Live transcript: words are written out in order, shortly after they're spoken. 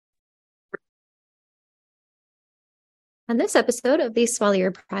On this episode of the Swallow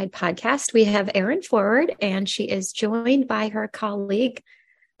Your Pride podcast, we have Erin Forward, and she is joined by her colleague,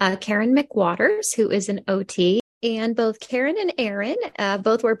 Karen McWaters, who is an OT. And both Karen and Erin,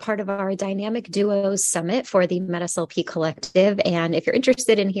 both were part of our Dynamic Duos Summit for the MedSLP Collective. And if you're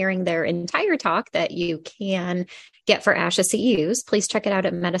interested in hearing their entire talk that you can get for ASHA CEUs, please check it out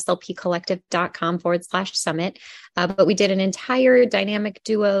at medslpcollective.com/summit. But we did an entire Dynamic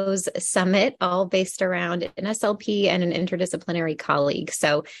Duos Summit, all based around an SLP and an interdisciplinary colleague.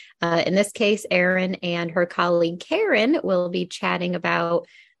 So in this case, Erin and her colleague Karen will be chatting about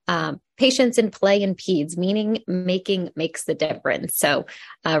patients in play and Peds, meaning making makes the difference. So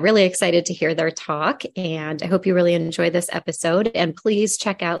really excited to hear their talk, and I hope you really enjoy this episode. And please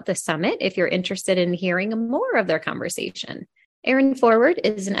check out the summit if you're interested in hearing more of their conversation. Erin Forward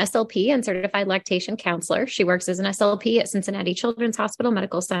is an SLP and certified lactation counselor. She works as an SLP at Cincinnati Children's Hospital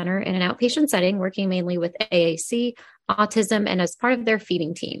Medical Center in an outpatient setting, working mainly with AAC, autism, and as part of their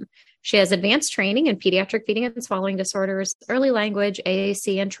feeding team. She has advanced training in pediatric feeding and swallowing disorders, early language,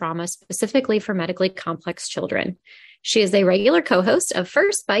 AAC, and trauma, specifically for medically complex children. She is a regular co-host of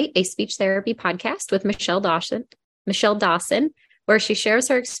First Bite, a speech therapy podcast with Michelle Dawson, where she shares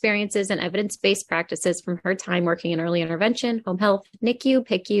her experiences and evidence-based practices from her time working in early intervention, home health, NICU,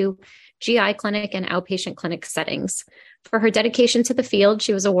 PICU, GI clinic, and outpatient clinic settings. For her dedication to the field,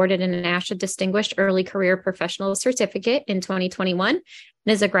 she was awarded an ASHA Distinguished Early Career Professional Certificate in 2021 and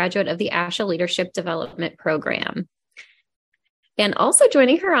is a graduate of the ASHA Leadership Development Program. And also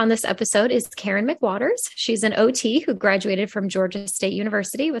joining her on this episode is Karen McWaters. She's an OT who graduated from Georgia State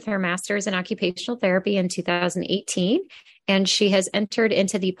University with her master's in occupational therapy in 2018. And she has entered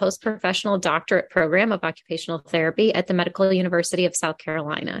into the post-professional doctorate program of occupational therapy at the Medical University of South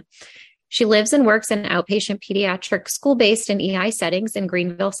Carolina. She lives and works in outpatient pediatric school-based and EI settings in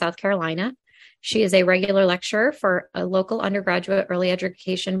Greenville, South Carolina. She is a regular lecturer for a local undergraduate early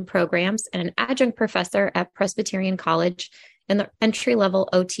education programs and an adjunct professor at Presbyterian College in the entry-level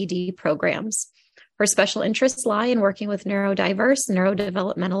OTD programs. Her special interests lie in working with neurodiverse,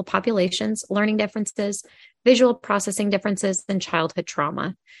 neurodevelopmental populations, learning differences, visual processing differences, and childhood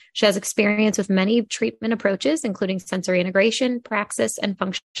trauma. She has experience with many treatment approaches, including sensory integration, praxis, and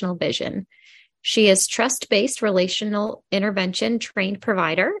functional vision. She is trust-based relational intervention trained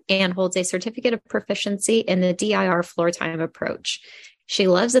provider and holds a certificate of proficiency in the DIR floor time approach. She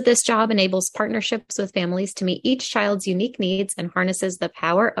loves that this job enables partnerships with families to meet each child's unique needs and harnesses the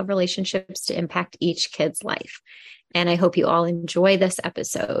power of relationships to impact each kid's life. And I hope you all enjoy this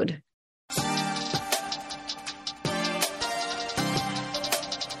episode.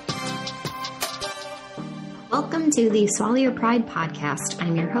 Welcome to the Swallow Your Pride podcast.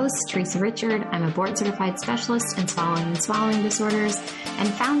 I'm your host, Teresa Richard. I'm a board-certified specialist in swallowing and swallowing disorders and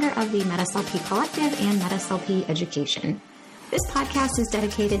founder of the MedSLP Collective and MedSLP Education. This podcast is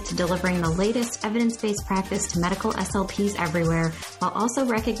dedicated to delivering the latest evidence-based practice to medical SLPs everywhere, while also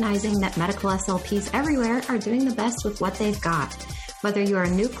recognizing that medical SLPs everywhere are doing the best with what they've got. Whether you're a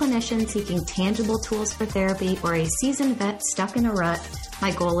new clinician seeking tangible tools for therapy or a seasoned vet stuck in a rut,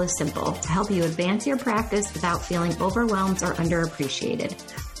 my goal is simple: to help you advance your practice without feeling overwhelmed or underappreciated.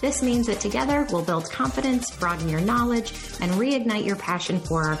 This means that together we'll build confidence, broaden your knowledge, and reignite your passion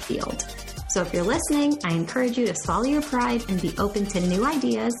for our field. So if you're listening, I encourage you to swallow your pride and be open to new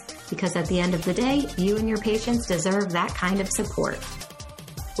ideas, because at the end of the day, you and your patients deserve that kind of support.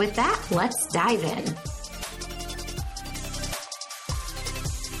 With that, let's dive in.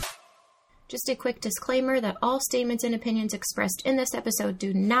 Just a quick disclaimer that all statements and opinions expressed in this episode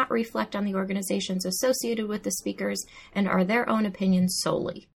do not reflect on the organizations associated with the speakers and are their own opinions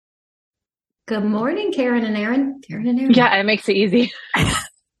solely. Good morning, Karen and Erin. Yeah, it makes it easy. I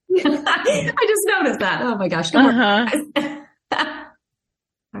just noticed that. Oh my gosh. Good morning, guys.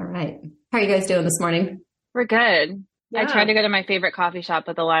 All right. How are you guys doing this morning? We're good. Yeah. I tried to go to my favorite coffee shop,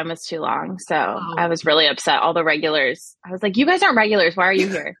 but the line was too long. So I was really upset. All the regulars. I was like, you guys aren't regulars. Why are you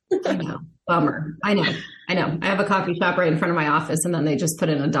here? I know. Bummer. I know. I have a coffee shop right in front of my office, and then they just put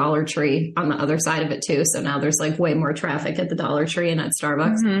in a Dollar Tree on the other side of it too. So now there's like way more traffic at the Dollar Tree and at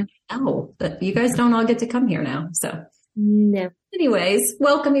Starbucks. Mm-hmm. Oh, but you guys don't all get to come here now. So no. Anyways,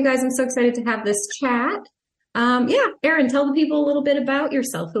 welcome you guys. I'm so excited to have this chat. Erin, tell the people a little bit about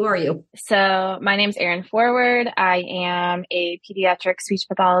yourself. Who are you? So my name's Erin Forward. I am a pediatric speech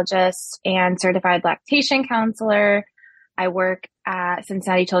pathologist and certified lactation counselor. I work at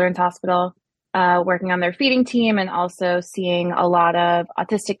Cincinnati Children's Hospital, working on their feeding team and also seeing a lot of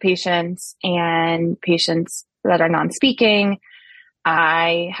autistic patients and patients that are non-speaking.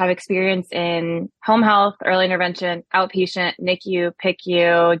 I have experience in home health, early intervention, outpatient, NICU,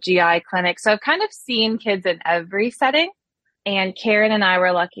 PICU, GI clinic. So I've kind of seen kids in every setting. And Karen and I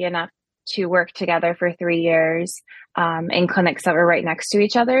were lucky enough to work together for 3 years in clinics that were right next to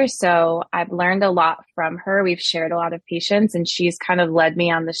each other. So I've learned a lot from her. We've shared a lot of patients, and she's kind of led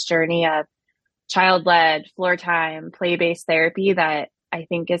me on this journey of child-led, floor time, play-based therapy that I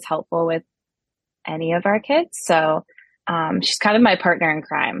think is helpful with any of our kids. So she's kind of my partner in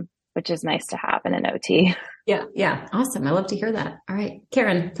crime, which is nice to have in an OT. Yeah. Yeah. Awesome. I love to hear that. All right.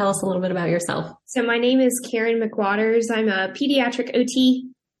 Karen, tell us a little bit about yourself. So my name is Karen McWaters. I'm a pediatric OT.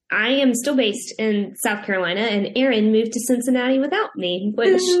 I am still based in South Carolina, and Aaron moved to Cincinnati without me,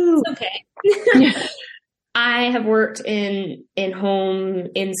 which is okay. I have worked in home,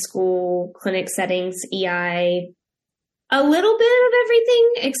 in school, clinic settings, EI, a little bit of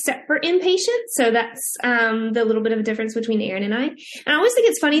everything except for inpatient. So that's the little bit of a difference between Aaron and I. And I always think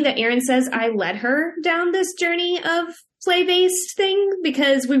it's funny that Aaron says I led her down this journey of play-based thing,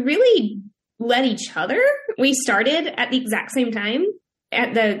 because we really led each other. We started at the exact same time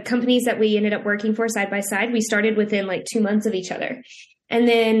at the companies that we ended up working for side by side. We started within like 2 months of each other. And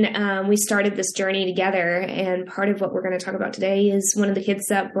then we started this journey together. And part of what we're going to talk about today is one of the kids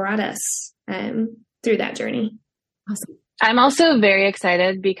that brought us through that journey. Awesome. I'm also very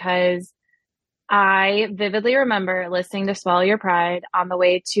excited because I vividly remember listening to Swallow Your Pride on the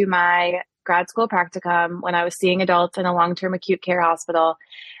way to my grad school practicum when I was seeing adults in a long-term acute care hospital.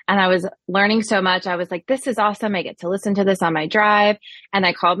 And I was learning so much. I was like, this is awesome. I get to listen to this on my drive. And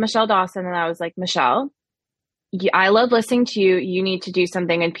I called Michelle Dawson and I was like, Michelle, I love listening to you. You need to do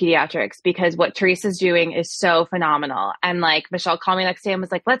something in pediatrics because what Teresa's doing is so phenomenal. And like Michelle called me the next day and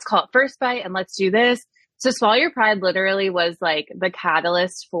was like, let's call it First Bite and let's do this. So Swallow Your Pride literally was like the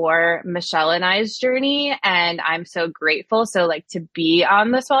catalyst for Michelle and I's journey. And I'm so grateful. So like to be on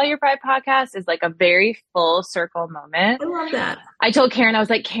the Swallow Your Pride podcast is like a very full circle moment. I love that. I told Karen, I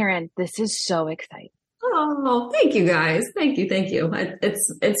was like, Karen, this is so exciting. Oh, thank you guys. Thank you. Thank you.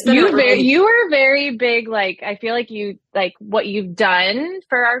 It's been you were very big. Like, I feel like you, like what you've done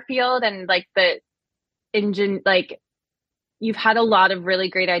for our field and like the engine, like you've had a lot of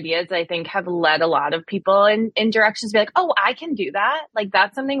really great ideas that I think have led a lot of people in directions to be like, oh, I can do that. Like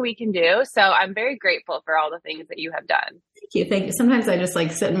that's something we can do. So I'm very grateful for all the things that you have done. Thank you. Thank you. Sometimes I just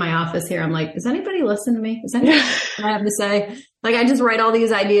like sit in my office here. I'm like, does anybody listen to me? Is anybody what I have to say? Like I just write all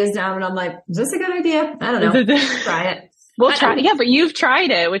these ideas down and I'm like, is this a good idea? I don't know. Try it. We'll try. Yeah, but you've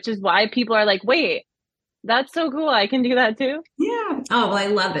tried it, which is why people are like, wait, that's so cool. I can do that too. Yeah. Oh, well, I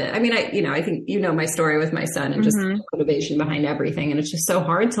love it. I mean, I think, my story with my son and just the motivation behind everything. And it's just so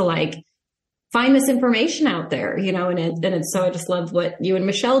hard to like find this information out there, and it's so I just love what you and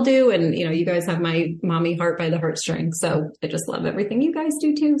Michelle do. And, you guys have my mommy heart by the heartstrings. So I just love everything you guys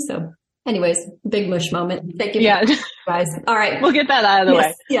do too. So anyways, big mush moment. Thank you. Yeah. Guys. All right. We'll get that out of the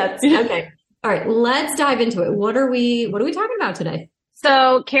way. Yes. Okay. All right. Let's dive into it. What are we talking about today?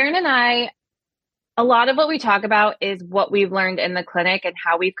 So Karen and I, a lot of what we talk about is what we've learned in the clinic and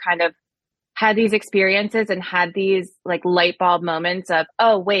how we've kind of had these experiences and had these like light bulb moments of,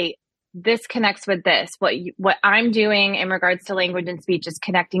 oh, wait, this connects with this. What I'm doing in regards to language and speech is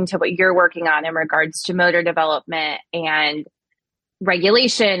connecting to what you're working on in regards to motor development and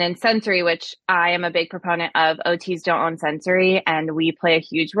regulation and sensory, which I am a big proponent of. OTs don't own sensory, and we play a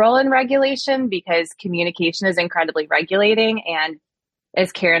huge role in regulation because communication is incredibly regulating. And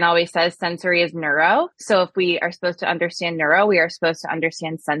as Karen always says, sensory is neuro. So if we are supposed to understand neuro, we are supposed to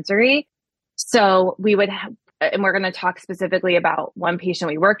understand sensory. So we would have, and we're going to talk specifically about one patient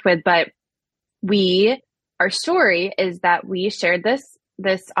we worked with, but our story is that we shared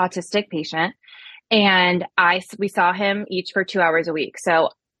this autistic patient, and we saw him each for 2 hours a week. So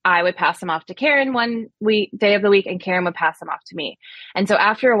I would pass him off to Karen one day of the week, and Karen would pass him off to me. And so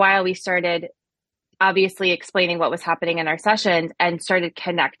after a while, we started obviously explaining what was happening in our sessions and started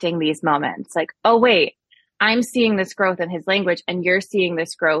connecting these moments. Like, oh, wait, I'm seeing this growth in his language and you're seeing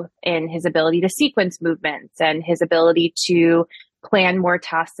this growth in his ability to sequence movements and his ability to plan more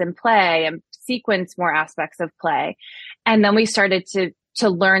tasks in play and sequence more aspects of play. And then we started to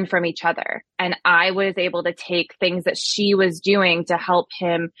learn from each other. And I was able to take things that she was doing to help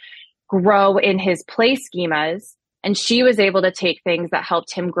him grow in his play schemas. And she was able to take things that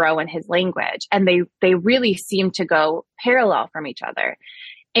helped him grow in his language. And they really seemed to go parallel from each other.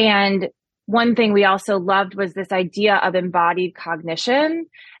 And one thing we also loved was this idea of embodied cognition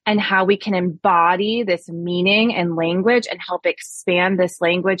and how we can embody this meaning in language and help expand this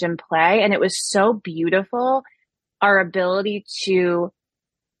language in play. And it was so beautiful, our ability to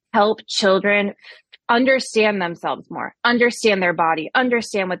help children understand themselves more, understand their body,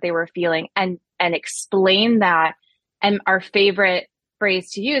 understand what they were feeling, and explain that. And our favorite phrase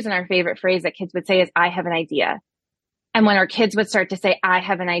to use and our favorite phrase that kids would say is, I have an idea. And when our kids would start to say, I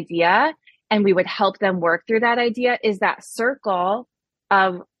have an idea, and we would help them work through that idea, is that circle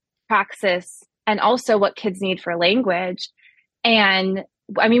of praxis and also what kids need for language. And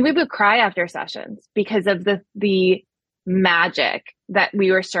I mean, we would cry after sessions because of the magic that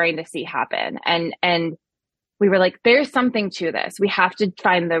we were starting to see happen. And we were like, there's something to this. We have to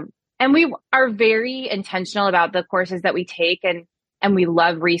find and we are very intentional about the courses that we take, and we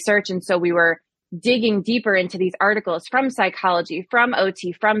love research. And so we were digging deeper into these articles from psychology, from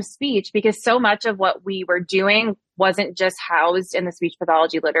OT, from speech, because so much of what we were doing wasn't just housed in the speech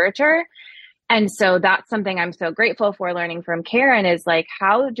pathology literature. And so that's something I'm so grateful for learning from Karen, is like,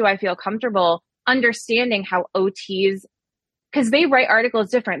 how do I feel comfortable understanding how OTs, because they write articles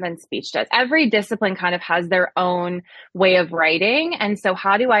different than speech does. Every discipline kind of has their own way of writing. And so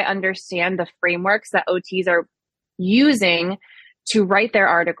how do I understand the frameworks that OTs are using to write their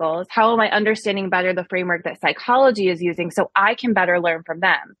articles? How am I understanding better the framework that psychology is using so I can better learn from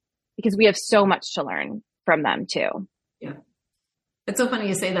them? Because we have so much to learn from them too. Yeah. It's so funny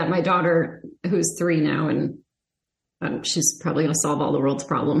you say that. My daughter, who's 3 now, and she's probably going to solve all the world's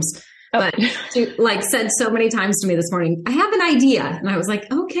problems. But she said so many times to me this morning, I have an idea. And I was like,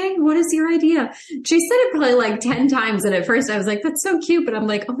 okay, what is your idea? She said it probably 10 times. And at first I was like, that's so cute. But I'm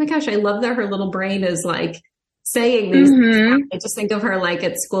like, oh my gosh, I love that her little brain is saying these things. I just think of her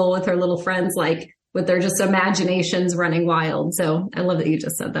at school with her little friends, with their just imaginations running wild. So I love that you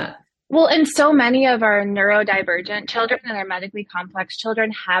just said that. Well, and so many of our neurodivergent children and our medically complex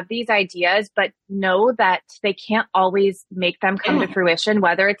children have these ideas, but know that they can't always make them come to fruition,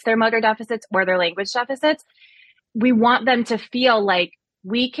 whether it's their motor deficits or their language deficits. We want them to feel like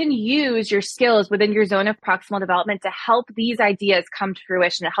we can use your skills within your zone of proximal development to help these ideas come to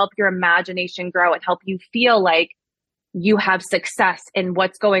fruition, to help your imagination grow and help you feel like you have success in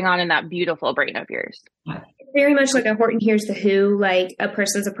what's going on in that beautiful brain of yours. Very much like a Horton Hears the Who, a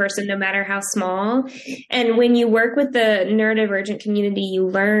person's a person, no matter how small. And when you work with the neurodivergent community, you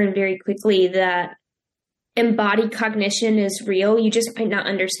learn very quickly that embodied cognition is real. You just might not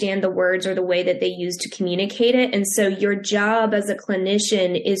understand the words or the way that they use to communicate it. And so your job as a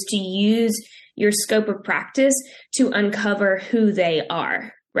clinician is to use your scope of practice to uncover who they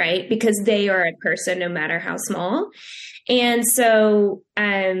are, right? Because they are a person, no matter how small. And so,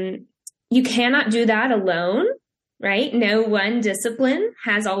 you cannot do that alone, right? No one discipline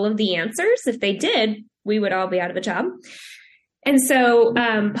has all of the answers. If they did, we would all be out of a job. And so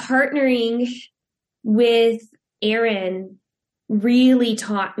partnering with Erin really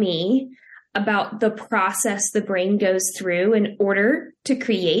taught me about the process the brain goes through in order to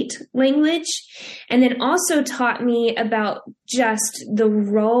create language. And then also taught me about just the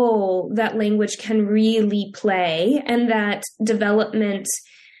role that language can really play, and that development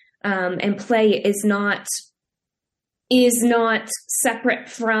and play is not separate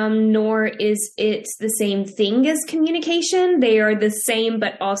from, nor is it the same thing as communication. They are the same,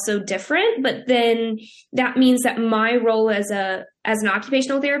 but also different. But then that means that my role as an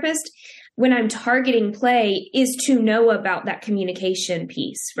occupational therapist, when I'm targeting play, is to know about that communication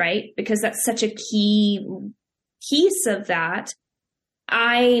piece, right? Because that's such a key piece of that.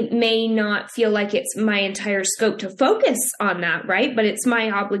 I may not feel like it's my entire scope to focus on that, right? But it's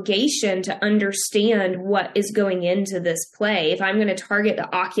my obligation to understand what is going into this play. If I'm going to target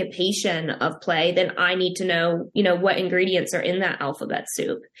the occupation of play, then I need to know, what ingredients are in that alphabet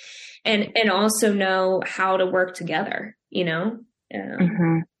soup, and also know how to work together,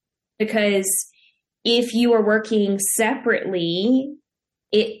 because if you are working separately,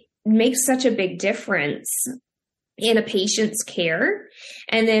 it makes such a big difference in a patient's care,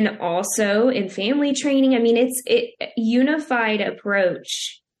 and then also in family training. I mean, unified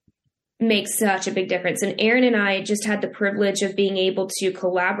approach makes such a big difference. And Erin and I just had the privilege of being able to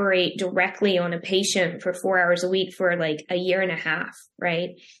collaborate directly on a patient for 4 hours a week for a year and a half,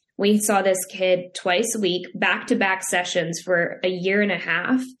 right? We saw this kid twice a week, back-to-back sessions for a year and a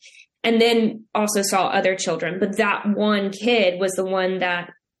half, and then also saw other children. But that one kid was the one that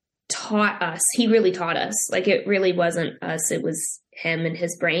taught us. He really taught us. It really wasn't us. It was him and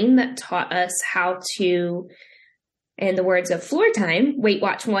his brain that taught us how to, in the words of Floor Time, wait,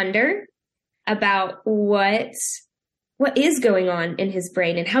 watch, wonder, about what is going on in his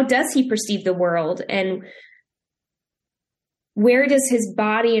brain and how does he perceive the world, and where does his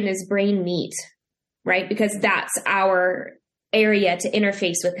body and his brain meet, right? Because that's our area to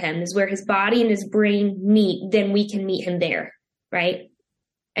interface with him, is where his body and his brain meet. Then we can meet him there, right?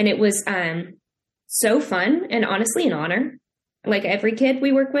 And it was so fun, and honestly an honor. Every kid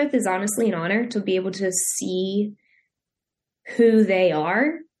we work with is honestly an honor to be able to see who they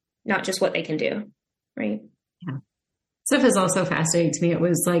are, not just what they can do, right? Yeah. stuff is also fascinating to me. It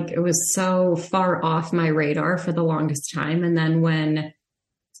was so far off my radar for the longest time. And then when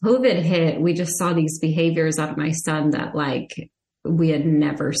COVID hit, we just saw these behaviors out of my son that like we had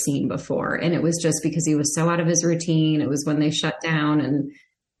never seen before. And it was just because he was so out of his routine. It was when they shut down and,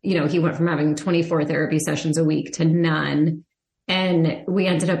 you know, he went from having 24 therapy sessions a week to none. And we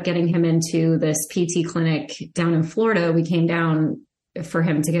ended up getting him into this PT clinic down in Florida. We came down for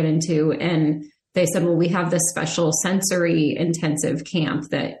him to get into, and they said, well, we have this special sensory intensive camp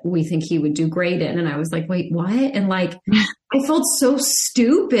that we think he would do great in. And I was like, wait, what? And like, I felt so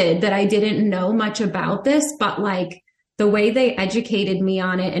stupid that I didn't know much about this, but like the way they educated me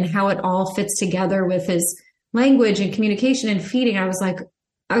on it and how it all fits together with his language and communication and feeding, I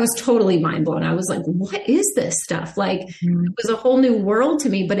was totally mind blown. I was like, what is this stuff? Like it was a whole new world to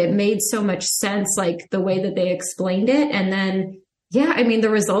me, but it made so much sense, like the way that they explained it. And then, yeah, I mean, the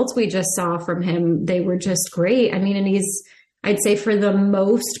results we just saw from him, they were just great. I mean, and I'd say for the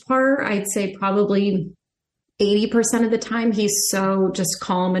most part, I'd say probably 80% of the time, he's so just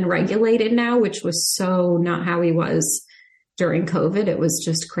calm and regulated now, which was so not how he was during COVID. It was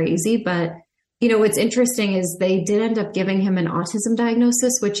just crazy. But, you know, what's interesting is they did end up giving him an autism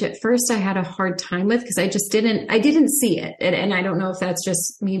diagnosis, which at first I had a hard time with because I didn't see it. And I don't know if that's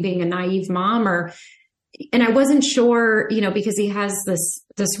just me being a naive mom and I wasn't sure, you know, because he has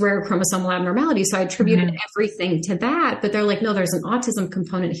this rare chromosomal abnormality. So I attributed everything to that, but they're like, no, there's an autism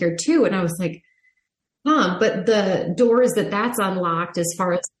component here too. And I was like, but the doors that's unlocked as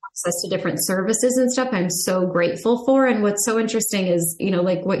far as access to different services and stuff, I'm so grateful for. And what's so interesting is, you know,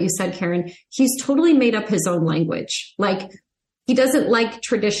 like what you said, Karen, he's totally made up his own language. Like he doesn't like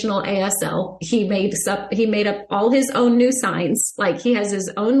traditional ASL. He made up all his own new signs. Like he has his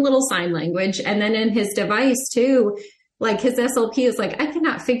own little sign language. And then in his device too, like his SLP is like, I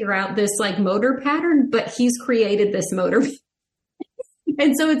cannot figure out this like motor pattern, but he's created this motor.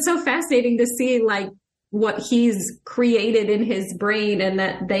 And so it's so fascinating to see like what he's created in his brain and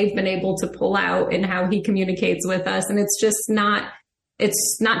that they've been able to pull out and how he communicates with us. And it's just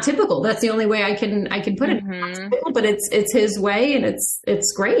it's not typical. That's the only way I can put it. Typical, but it's his way and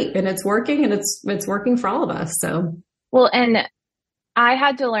it's great and it's working and it's working for all of us. So, well, and I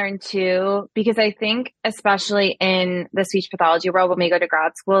had to learn too, because I think especially in the speech pathology world, when we go to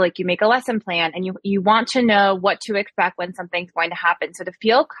grad school, like you make a lesson plan and you want to know what to expect when something's going to happen. So to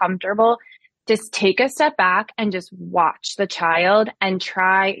feel comfortable, just take a step back and just watch the child and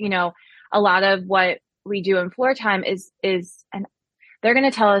try, you know, a lot of what we do in floor time is, and they're going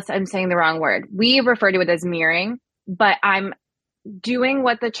to tell us I'm saying the wrong word. We refer to it as mirroring, but I'm doing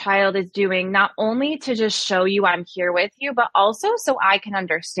what the child is doing, not only to just show you I'm here with you, but also so I can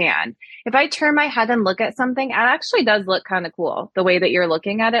understand. If I turn my head and look at something, it actually does look kind of cool the way that you're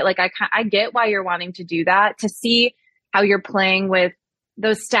looking at it. Like I get why you're wanting to do that, to see how you're playing with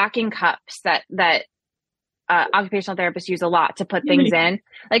those stacking cups that occupational therapists use a lot to put things in.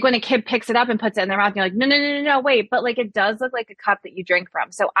 Like when a kid picks it up and puts it in their mouth, and you're like, no, wait. But like, it does look like a cup that you drink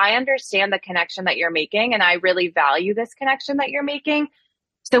from. So I understand the connection that you're making, and I really value this connection that you're making.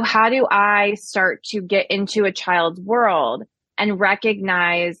 So how do I start to get into a child's world and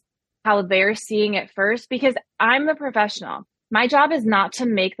recognize how they're seeing it first? Because I'm the professional. My job is not to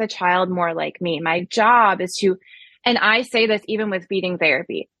make the child more like me. My job is to, and I say this even with feeding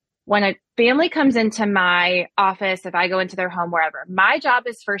therapy, when a family comes into my office, if I go into their home, wherever, my job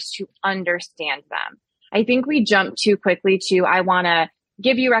is first to understand them. I think we jump too quickly to, I want to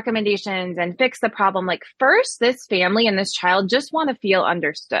give you recommendations and fix the problem. Like first, this family and this child just want to feel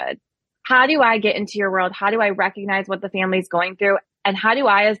understood. How do I get into your world? How do I recognize what the family's going through? And how do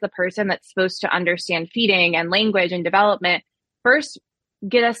I, as the person that's supposed to understand feeding and language and development, first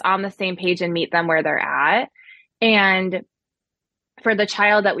get us on the same page and meet them where they're at? And for the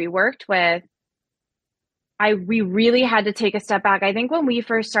child that we worked with, we really had to take a step back. I think when we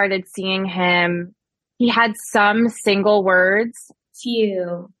first started seeing him, he had some single words.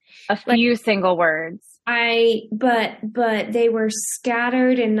 A few single words. But they were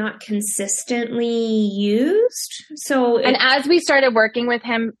scattered and not consistently used. So, and as we started working with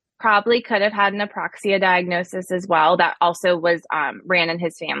him, probably could have had an apraxia diagnosis as well. That also was ran in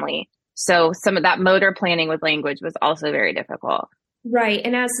his family. So some of that motor planning with language was also very difficult. Right.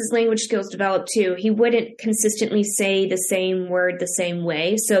 And as his language skills developed too, he wouldn't consistently say the same word the same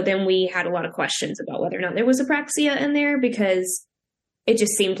way. So then we had a lot of questions about whether or not there was apraxia in there, because it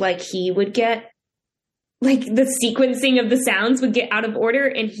just seemed like he would get, like the sequencing of the sounds would get out of order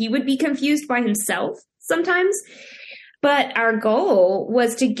and he would be confused by himself sometimes. But our goal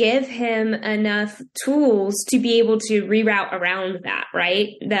was to give him enough tools to be able to reroute around that, right?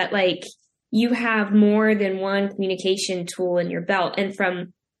 That like you have more than one communication tool in your belt. And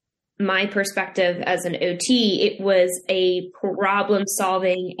from my perspective as an OT, it was a problem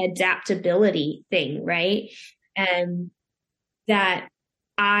solving adaptability thing, right? And that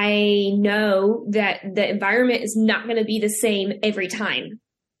I know that the environment is not going to be the same every time.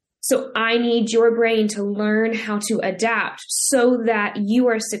 So I need your brain to learn how to adapt so that you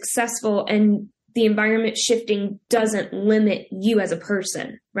are successful and the environment shifting doesn't limit you as a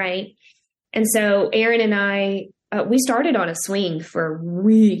person, right? And so Aaron and I, we started on a swing for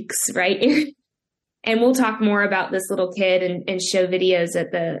weeks, right? And we'll talk more about this little kid and show videos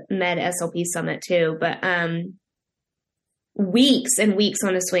at the Med SLP Summit too. But weeks and weeks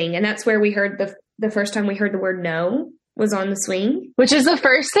on a swing. And that's where we heard the first time we heard the word no was on the swing. Which is the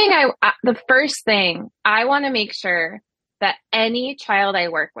first thing I want to make sure that any child I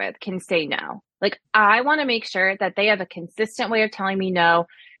work with can say no. Like, I want to make sure that they have a consistent way of telling me no.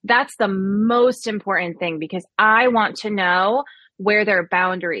 That's the most important thing, because I want to know where their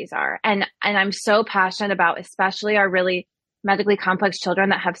boundaries are. And I'm so passionate about, especially our really medically complex children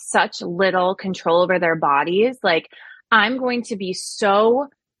that have such little control over their bodies. Like, I'm going to be so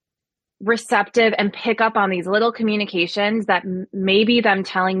receptive and pick up on these little communications that maybe them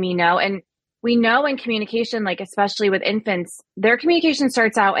telling me no. And we know in communication, like especially with infants, their communication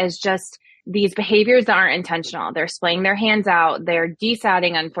starts out as just these behaviors that aren't intentional. They're splaying their hands out. They're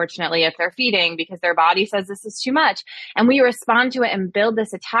desatting, unfortunately, if they're feeding, because their body says this is too much. And we respond to it and build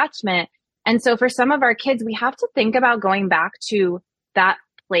this attachment. And so for some of our kids, we have to think about going back to that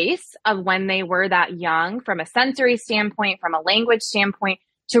place of when they were that young, from a sensory standpoint, from a language standpoint,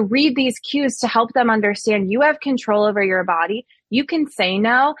 to read these cues to help them understand you have control over your body. You can say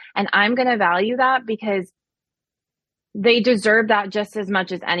no, and I'm going to value that because they deserve that just as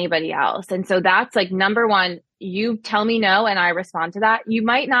much as anybody else. And so that's like number one, you tell me no and I respond to that. You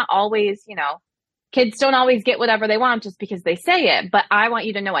might not always, kids don't always get whatever they want just because they say it, but I want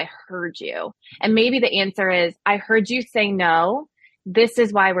you to know I heard you. And maybe the answer is, I heard you say no. This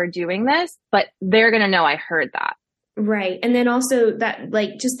is why we're doing this, but they're going to know I heard that. Right. And then also that,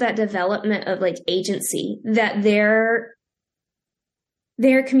 like, just that development of like agency, that their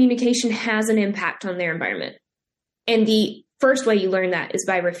communication has an impact on their environment. And the first way you learn that is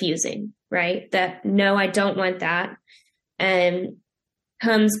by refusing, right? That no, I don't want that. And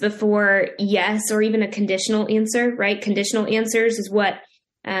comes before yes, or even a conditional answer, right? Conditional answers is what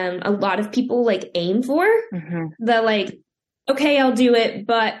a lot of people like aim for. Mm-hmm. The like, okay, I'll do it,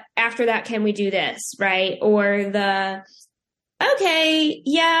 but after that, can we do this, right? Or the, okay,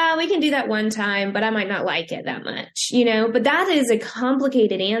 yeah, we can do that one time, but I might not like it that much, But that is a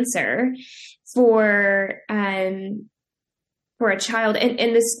complicated answer for a child.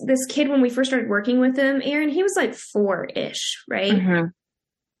 And this kid, when we first started working with him, Aaron, he was like 4-ish, right? Mm-hmm.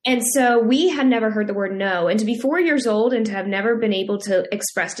 And so we had never heard the word no. And to be 4 years old and to have never been able to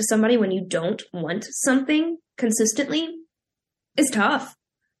express to somebody when you don't want something consistently is tough.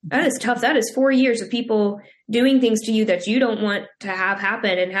 That is tough. That is 4 years of people doing things to you that you don't want to have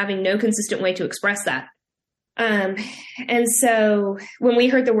happen and having no consistent way to express that. And so when we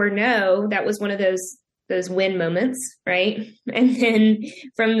heard the word no, that was one of those win moments, right? And then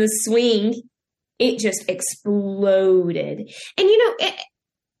from the swing, it just exploded. And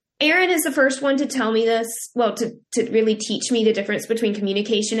Aaron is the first one to tell me this, well, to really teach me the difference between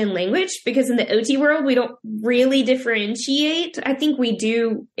communication and language, because in the OT world, we don't really differentiate. I think we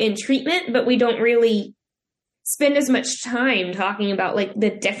do in treatment, but we don't really spend as much time talking about like the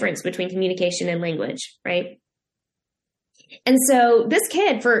difference between communication and language, right? And so this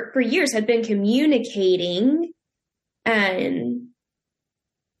kid for years had been communicating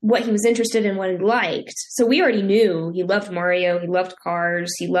what he was interested in, what he liked. So we already knew he loved Mario, he loved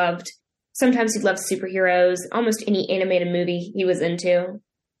cars, sometimes he loved superheroes, almost any animated movie he was into.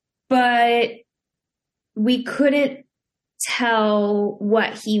 But we couldn't tell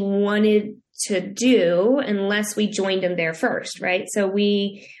what he wanted to do unless we joined him there first, right? So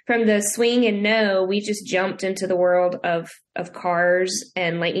from the swing and no, we just jumped into the world of cars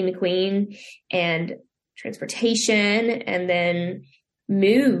and Lightning McQueen and transportation, and then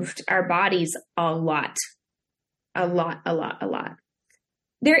moved our bodies a lot.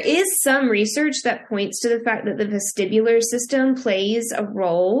 There is some research that points to the fact that the vestibular system plays a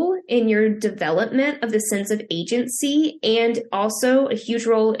role in your development of the sense of agency, and also a huge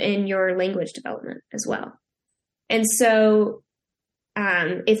role in your language development as well. And so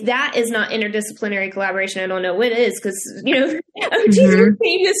if that is not interdisciplinary collaboration, I don't know what is, because, OTs are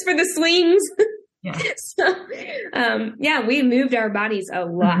famous for the swings. Yeah. So, we moved our bodies a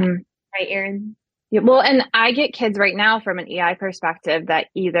lot. Mm-hmm. Right, Erin? Yeah, well, and I get kids right now from an EI perspective that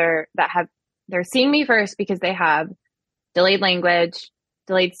have they're seeing me first because they have delayed language,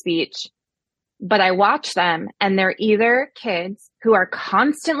 delayed speech, but I watch them and they're either kids who are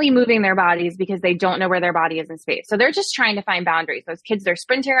constantly moving their bodies because they don't know where their body is in space. So they're just trying to find boundaries. Those kids, they're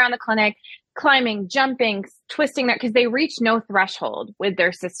sprinting around the clinic, climbing, jumping, twisting their, because they reach no threshold with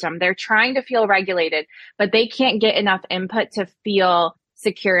their system. They're trying to feel regulated, but they can't get enough input to feel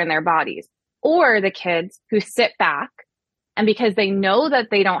secure in their bodies. Or the kids who sit back, and because they know that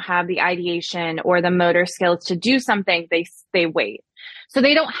they don't have the ideation or the motor skills to do something, they wait. So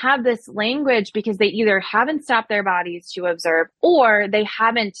they don't have this language because they either haven't stopped their bodies to observe, or they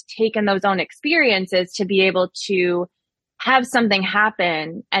haven't taken those own experiences to be able to have something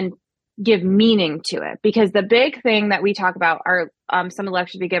happen and give meaning to it. Because the big thing that we talk about are some of the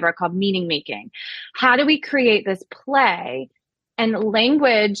lectures we give are called meaning making. How do we create this play? And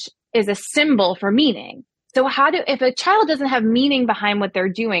language is a symbol for meaning. So if a child doesn't have meaning behind what they're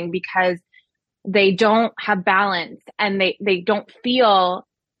doing because they don't have balance and they don't feel,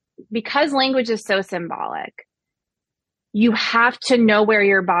 because language is so symbolic, you have to know where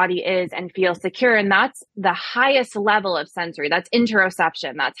your body is and feel secure. And that's the highest level of sensory. That's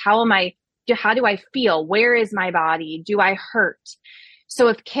interoception. That's how do I feel? Where is my body? Do I hurt? So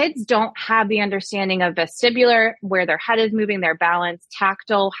if kids don't have the understanding of vestibular, where their head is moving, their balance,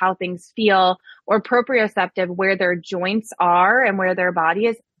 tactile, how things feel, or proprioceptive, where their joints are and where their body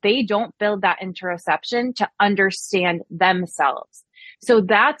is, they don't build that interoception to understand themselves. So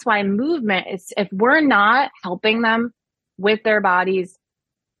that's why movement is, if we're not helping them with their bodies,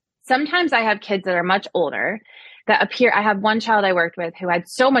 sometimes I have kids that are much older that appear. I have one child I worked with who had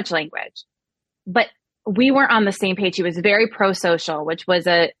so much language, but we weren't on the same page. He was very pro-social, which was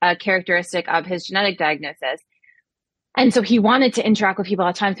a characteristic of his genetic diagnosis. And so he wanted to interact with people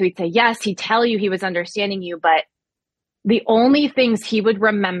all the time. So he'd say, yes, he'd tell you he was understanding you, but the only things he would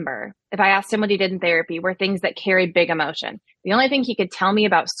remember, if I asked him what he did in therapy, were things that carried big emotion. The only thing he could tell me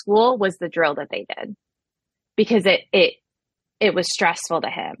about school was the drill that they did, because it was stressful to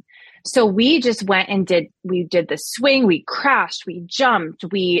him. So we just went and we did the swing, we crashed, we jumped,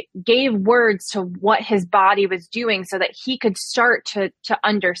 we gave words to what his body was doing so that he could start to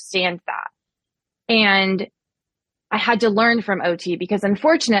understand that. And I had to learn from OT because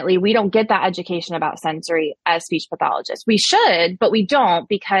unfortunately we don't get that education about sensory as speech pathologists. We should, but we don't,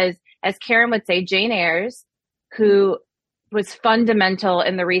 because as Karen would say, Jane Ayers, who was fundamental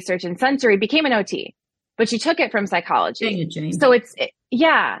in the research in sensory, became an OT, but she took it from psychology. Dang it, Jane. So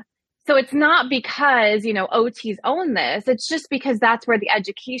So it's not because, OTs own this. It's just because that's where the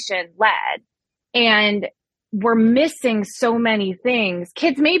education led. And we're missing so many things.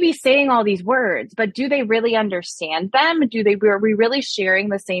 Kids may be saying all these words, but do they really understand them? Are we really sharing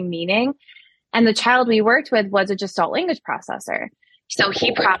the same meaning? And the child we worked with was a Gestalt language processor. So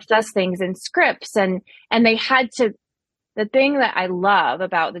he processed things in scripts and they had to, the thing that I love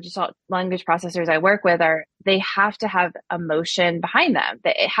about the Gestalt language processors I work with are they have to have emotion behind them,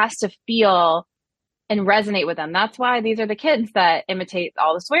 that it has to feel and resonate with them. That's why these are the kids that imitate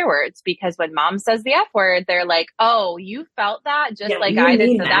all the swear words, because when mom says the F word, they're like, oh, you felt that just like I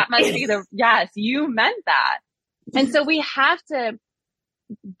did. So that must be yes, you meant that. And so we have to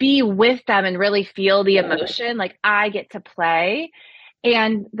be with them and really feel the emotion. Like I get to play.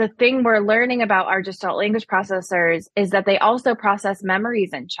 And the thing we're learning about our Gestalt language processors is that they also process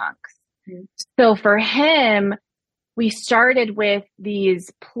memories in chunks. Mm-hmm. So for him, we started with these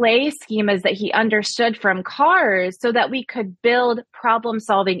play schemas that he understood from cars so that we could build problem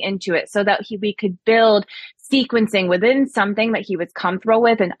solving into it, so that we could build sequencing within something that he was comfortable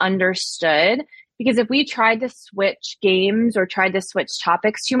with and understood. Because if we tried to switch games or tried to switch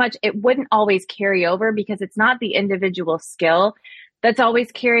topics too much, it wouldn't always carry over, because it's not the individual skill that's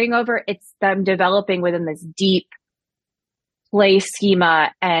always carrying over. It's them developing within this deep play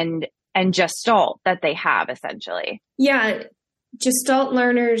schema and Gestalt that they have, essentially. Yeah. Gestalt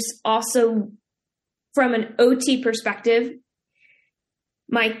learners also, from an OT perspective,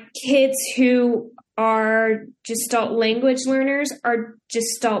 my kids who are Gestalt language learners are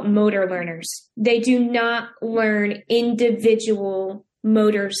Gestalt motor learners. They do not learn individual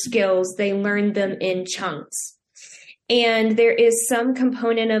motor skills. They learn them in chunks. And there is some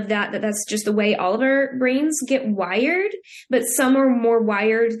component of that's just the way all of our brains get wired, but some are more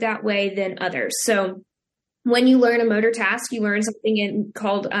wired that way than others. So when you learn a motor task, you learn something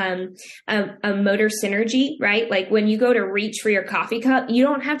called a motor synergy, right? Like when you go to reach for your coffee cup, you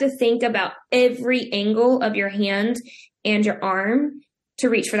don't have to think about every angle of your hand and your arm to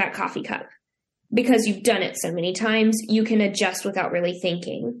reach for that coffee cup, because you've done it so many times. You can adjust without really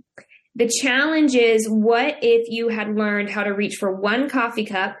thinking. The challenge is, what if you had learned how to reach for one coffee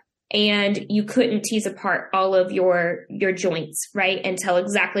cup and you couldn't tease apart all of your joints, right? And tell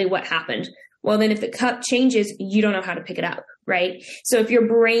exactly what happened. Well, then if the cup changes, you don't know how to pick it up, right? So if your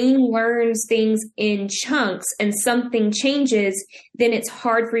brain learns things in chunks and something changes, then it's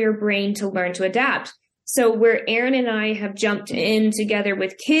hard for your brain to learn to adapt. So where Erin and I have jumped in together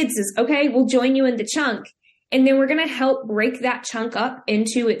with kids is, okay, we'll join you in the chunk. And then we're going to help break that chunk up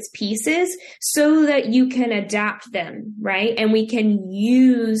into its pieces so that you can adapt them, right? And we can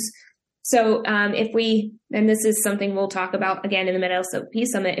use, and this is something we'll talk about again in the Mid-SLP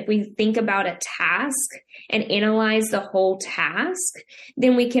Summit, if we think about a task and analyze the whole task,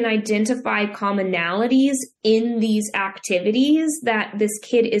 then we can identify commonalities in these activities that this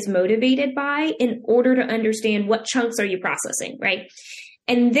kid is motivated by in order to understand what chunks are you processing, right?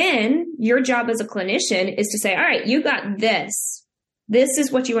 And then your job as a clinician is to say, all right, you got this. This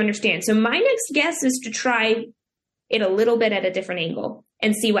is what you understand. So my next guess is to try it a little bit at a different angle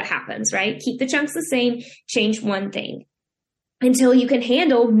and see what happens, right? Keep the chunks the same, change one thing until you can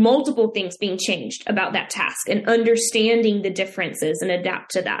handle multiple things being changed about that task and understanding the differences and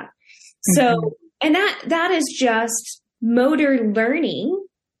adapt to that. Mm-hmm. So, and that is just motor learning,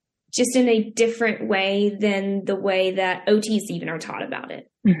 just in a different way than the way that OTs even are taught about it.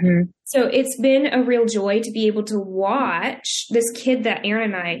 Mm-hmm. So it's been a real joy to be able to watch this kid that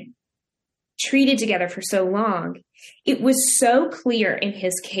Erin and I treated together for so long. It was so clear in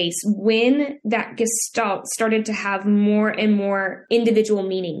his case when that gestalt started to have more and more individual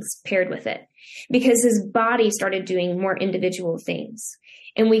meanings paired with it, because his body started doing more individual things,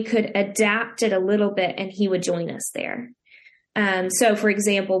 and we could adapt it a little bit and he would join us there. So for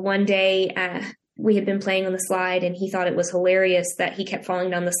example, one day we had been playing on the slide and he thought it was hilarious that he kept falling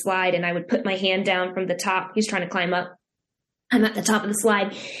down the slide, and I would put my hand down from the top. He's trying to climb up. I'm at the top of the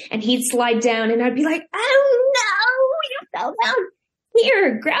slide and he'd slide down and I'd be like, oh no, you fell down.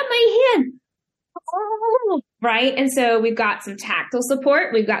 Here, grab my hand. Oh, right. And so we've got some tactile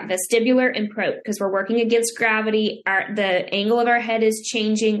support. We've got vestibular and prote because we're working against gravity. The angle of our head is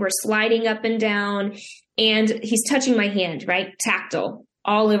changing. We're sliding up and down, and he's touching my hand, right? Tactile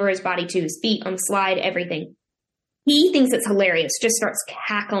all over his body too, his feet on the slide, everything. He thinks it's hilarious, just starts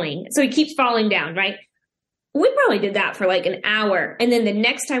cackling. So he keeps falling down, right? We probably did that for like an hour. And then the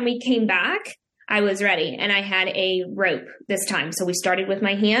next time we came back, I was ready and I had a rope this time. So we started with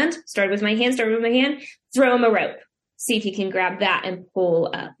my hand, throw him a rope, see if he can grab that and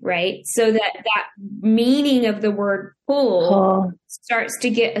pull up, right? So that meaning of the word pull starts to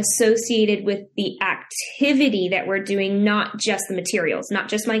get associated with the activity that we're doing, not just the materials, not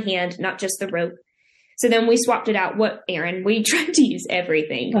just my hand, not just the rope. So then we swapped it out. What, Erin? We tried to use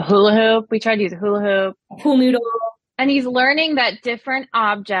everything. A hula hoop. We tried to use a hula hoop. A pool noodle. And he's learning that different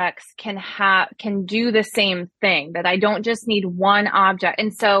objects can do the same thing, that I don't just need one object.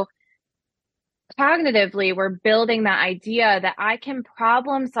 And so cognitively, we're building that idea that I can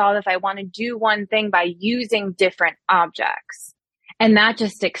problem solve if I want to do one thing by using different objects. And that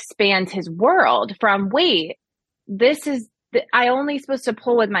just expands his world from, wait, I only supposed to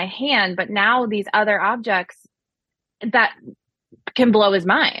pull with my hand, but now these other objects that can blow his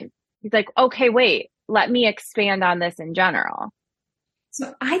mind. He's like, okay, wait, let me expand on this in general.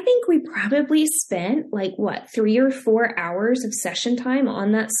 So I think we probably spent 3 or 4 hours of session time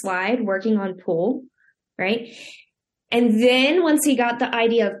on that slide working on pull, right? And then once he got the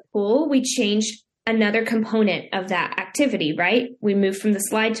idea of pull, we changed another component of that activity, right? We moved from the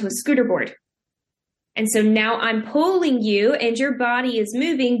slide to a scooter board. And so now I'm pulling you and your body is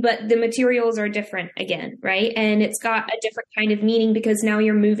moving, but the materials are different again, right? And it's got a different kind of meaning because now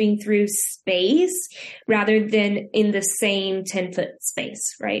you're moving through space rather than in the same 10-foot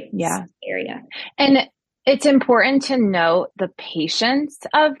space, right? Yeah. Area. And it's important to note the patience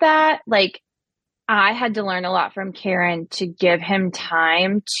of that. Like, I had to learn a lot from Karen to give him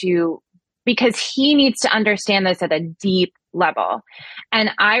time because he needs to understand this at a deep level. And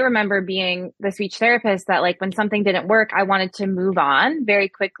I remember being the speech therapist that when something didn't work, I wanted to move on very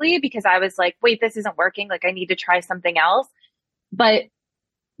quickly because I was like, wait, this isn't working. I need to try something else. But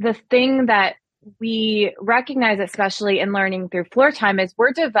the thing that we recognize, especially in learning through floor time, is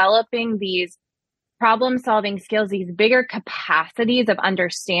we're developing these problem solving skills, these bigger capacities of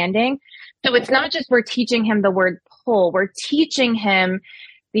understanding. So it's not just we're teaching him the word pull, we're teaching him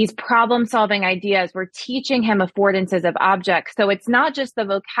these problem solving ideas. We're teaching him affordances of objects. So it's not just the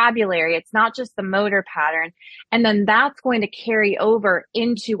vocabulary. It's not just the motor pattern. And then that's going to carry over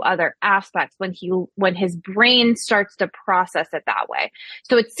into other aspects when his brain starts to process it that way.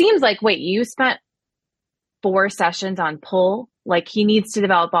 So it seems like, wait, you spent 4 sessions on pull. He needs to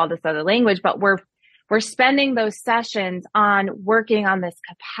develop all this other language, but we're we're spending those sessions on working on this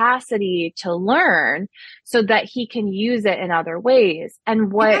capacity to learn so that he can use it in other ways.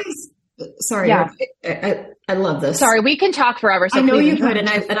 And what, sorry, yeah. I love this. Sorry, we can talk forever. So I know you could, and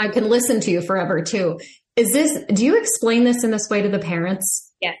I can listen to you forever too. Do you explain this in this way to the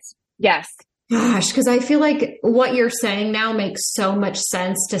parents? Yes. Yes. Gosh, because I feel like what you're saying now makes so much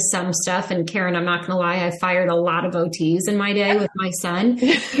sense to some stuff. And Karen, I'm not going to lie, I fired a lot of OTs in my day with my son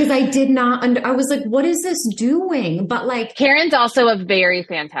because I did not, I was like, what is this doing? But like, Karen's also a very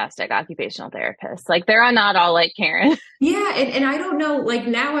fantastic occupational therapist. Like they're not all like Karen. Yeah. And I don't know, like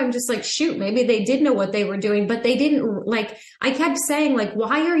now I'm just like, shoot, maybe they did know what they were doing, but they didn't. Like, I kept saying like,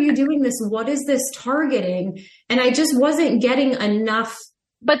 why are you doing this? What is this targeting? And I just wasn't getting enough.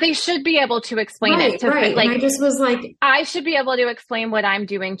 But they should be able to explain it. Right. Like, and I just was like, I should be able to explain what I'm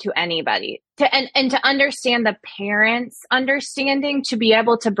doing to anybody and to understand the parents' understanding, to be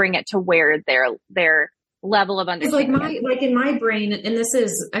able to bring it to where their level of understanding. Like in my brain, and this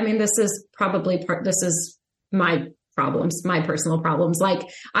is my problems, my personal problems. Like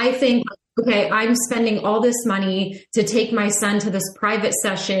I think, okay, I'm spending all this money to take my son to this private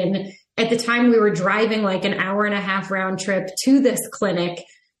session. At the time we were driving like an hour and a half round trip to this clinic.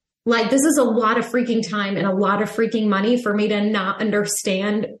 Like this is a lot of freaking time and a lot of freaking money for me to not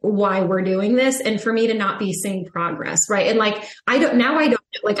understand why we're doing this and for me to not be seeing progress. Right. And like, I don't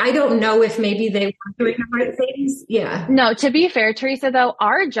know if maybe they were doing the right things. Yeah. No, to be fair, Teresa, though,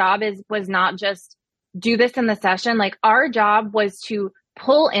 our job was not just do this in the session. Like our job was to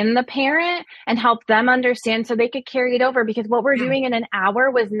pull in the parent and help them understand so they could carry it over, because what we're doing in an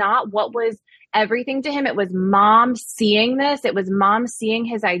hour was not what was everything to him. It was mom seeing this. It was mom seeing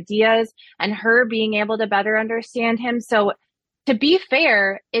his ideas and her being able to better understand him. So to be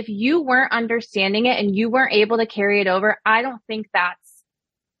fair, if you weren't understanding it and you weren't able to carry it over, I don't think that's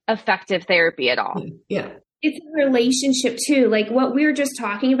effective therapy at all. Yeah. It's a relationship too. Like what we're just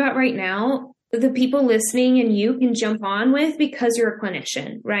talking about right now, the people listening and you can jump on with because you're a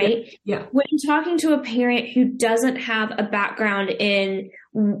clinician, right? Yeah. When talking to a parent who doesn't have a background in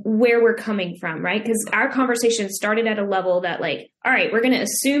where we're coming from, right? Because our conversation started at a level that like, all right, we're going to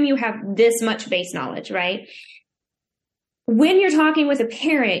assume you have this much base knowledge, right? When you're talking with a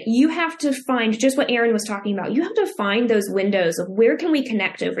parent, you have to find just what Erin was talking about. You have to find those windows of where can we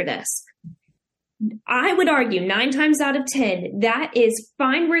connect over this? I would argue 9 times out of 10, that is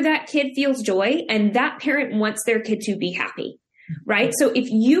find where that kid feels joy and that parent wants their kid to be happy, right? So if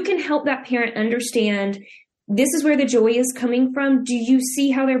you can help that parent understand this is where the joy is coming from, do you see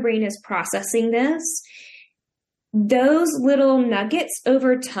how their brain is processing this? Those little nuggets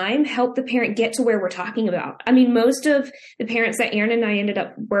over time help the parent get to where we're talking about. I mean, most of the parents that Erin and I ended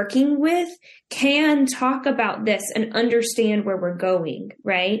up working with can talk about this and understand where we're going,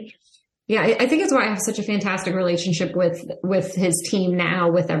 right? Yeah, I think it's why I have such a fantastic relationship with his team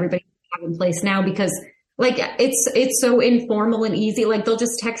now, with everybody we have in place now, because like it's so informal and easy. Like they'll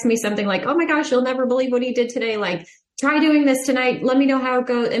just text me something like, "Oh my gosh, you'll never believe what he did today. Like try doing this tonight. Let me know how it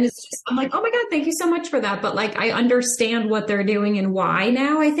goes." And it's just, I'm like, "Oh my God, thank you so much for that." But like I understand what they're doing and why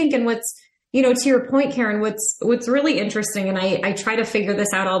now, I think. And what's, you know, to your point, Karen, what's really interesting, and I try to figure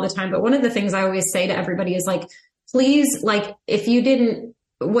this out all the time, but one of the things I always say to everybody is like, please, like if you didn't,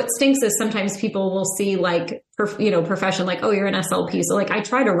 what stinks is sometimes people will see like, profession, like, oh, you're an SLP. So like, I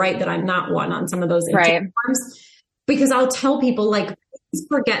try to write that I'm not one on some of those forms, because I'll tell people like, please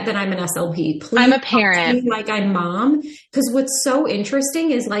forget that I'm an SLP. Please, I'm a parent. Like I'm mom. Because what's so interesting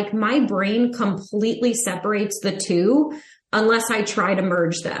is like my brain completely separates the two unless I try to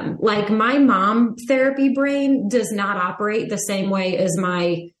merge them. Like my mom therapy brain does not operate the same way as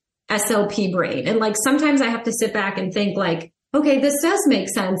my SLP brain. And like, sometimes I have to sit back and think like, okay, this does make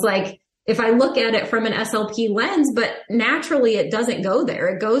sense. Like if I look at it from an SLP lens, but naturally it doesn't go there.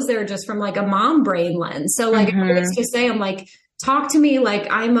 It goes there just from like a mom brain lens. So like, I always just say, I'm like, talk to me like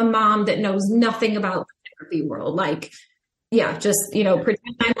I'm a mom that knows nothing about the therapy world. Like, yeah, just,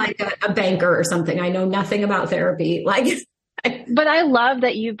 pretend I'm like a banker or something. I know nothing about therapy. Like, but I love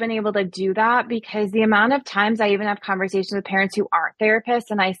that you've been able to do that, because the amount of times I even have conversations with parents who aren't therapists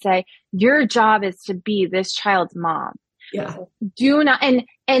and I say, your job is to be this child's mom. Yeah. Do not.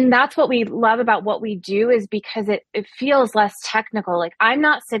 And that's what we love about what we do, is because it feels less technical. Like I'm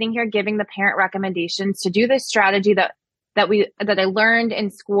not sitting here giving the parent recommendations to do this strategy that I learned in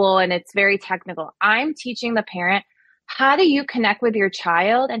school, and it's very technical. I'm teaching the parent, how do you connect with your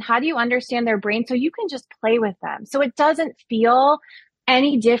child and how do you understand their brain so you can just play with them? So it doesn't feel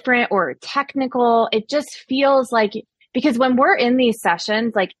any different or technical. It just feels like, because when we're in these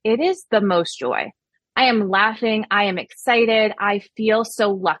sessions, like it is the most joy. I am laughing. I am excited. I feel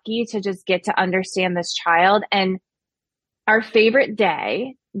so lucky to just get to understand this child. And our favorite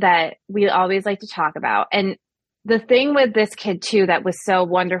day that we always like to talk about. And the thing with this kid too, that was so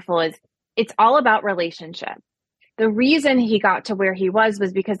wonderful is it's all about relationship. The reason he got to where he was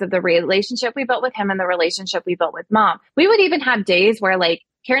because of the relationship we built with him and the relationship we built with mom. We would even have days where like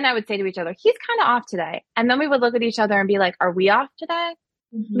Karen and I would say to each other, he's kind of off today. And then we would look at each other and be like, are we off today?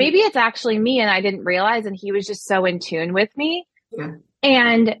 Mm-hmm. Maybe it's actually me and I didn't realize, and he was just so in tune with me. Yeah.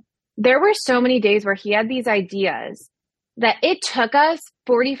 And there were so many days where he had these ideas that it took us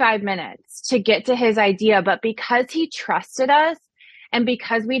 45 minutes to get to his idea. But because he trusted us and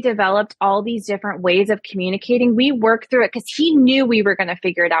because we developed all these different ways of communicating, we worked through it because he knew we were going to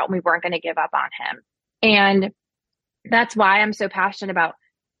figure it out and we weren't going to give up on him. And that's why I'm so passionate about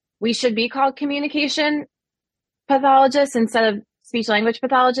we should be called communication pathologists instead of speech language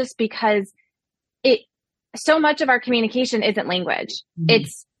pathologists, because so much of our communication isn't language. Mm-hmm.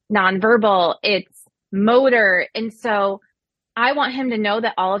 It's nonverbal, it's motor. And so I want him to know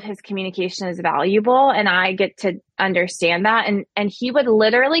that all of his communication is valuable and I get to understand that. And he would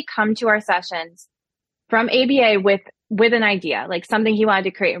literally come to our sessions from ABA with an idea, like something he wanted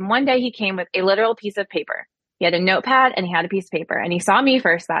to create. And one day he came with a literal piece of paper. He had a notepad and he had a piece of paper, and he saw me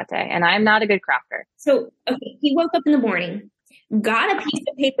first that day, and I'm not a good crafter. So he woke up in the morning, got a piece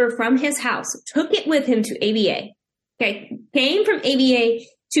of paper from his house, took it with him to ABA. Okay. Came from ABA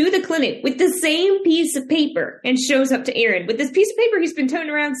to the clinic with the same piece of paper and shows up to Erin with this piece of paper he's been toting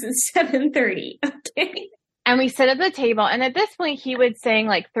around since 7:30. Okay. And we sit at the table, and at this point he would sing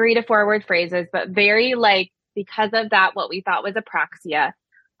like 3 to 4 word phrases, but very like, because of that, what we thought was apraxia.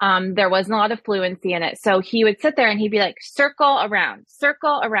 There wasn't a lot of fluency in it. So he would sit there and he'd be like, circle around,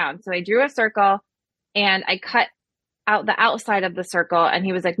 circle around. So I drew a circle and I cut out the outside of the circle, and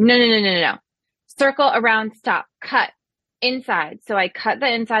he was like, no. Circle around, stop, cut inside. So I cut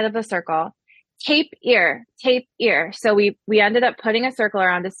the inside of the circle, tape ear. So we ended up putting a circle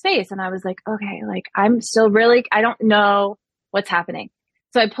around his face, and I was like, okay, like I'm still really, I don't know what's happening.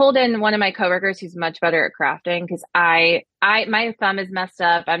 So I pulled in one of my coworkers who's much better at crafting, because my thumb is messed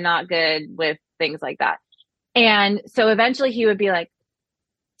up. I'm not good with things like that. And so eventually he would be like,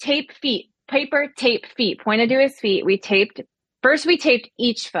 tape feet, paper, tape feet, pointed to his feet. We taped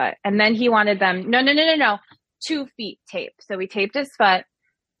each foot, and then he wanted them, no, 2 feet taped. So we taped his foot,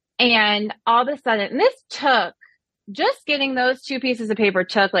 and all of a sudden, and this took, just getting those 2 pieces of paper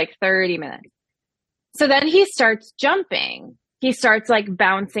took like 30 minutes. So then he starts jumping. He starts like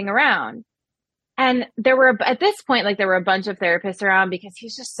bouncing around. And at this point, like there were a bunch of therapists around because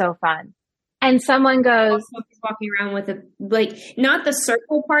he's just so fun. And someone goes, he's walking around with not the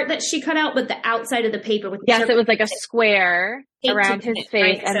circle part that she cut out, but the outside of the paper with the yes, it was like a square around his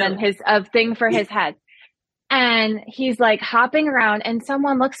face, right? And then a thing for his head. And he's like hopping around, and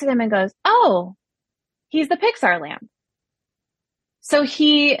someone looks at him and goes, oh, he's the Pixar lamp. So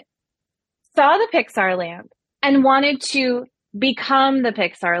he saw the Pixar lamp and wanted to become the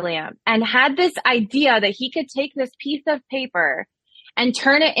Pixar lamp, and had this idea that he could take this piece of paper and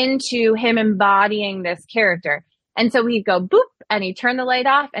turn it into him embodying this character. And so he'd go boop, and he'd turn the light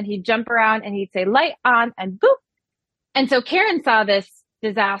off, and he'd jump around, and he'd say light on, and boop. And so Karen saw this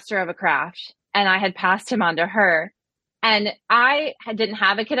disaster of a craft, and I had passed him on to her. And I didn't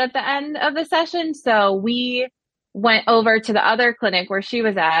have a kid at the end of the session, so we went over to the other clinic where she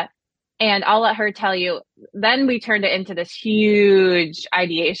was at. And I'll let her tell you, then we turned it into this huge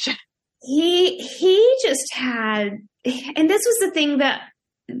ideation. He just had, and this was the thing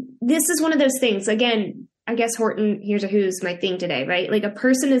this is one of those things, again, I guess Horton, here's a who's my thing today, right? Like a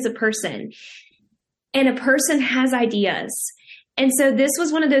person is a person, and a person has ideas. And so this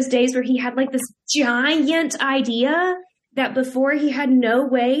was one of those days where he had like this giant idea that before he had no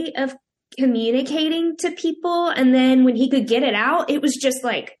way of communicating to people. And then when he could get it out, it was just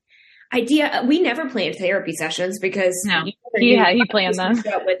like, idea. We never planned therapy sessions because he planned them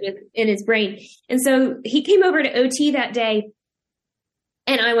in his brain. And so he came over to OT that day,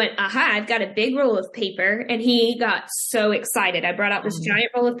 and I went, aha, I've got a big roll of paper. And he got so excited. I brought out this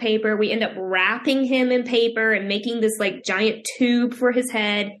giant roll of paper. We end up wrapping him in paper and making this like giant tube for his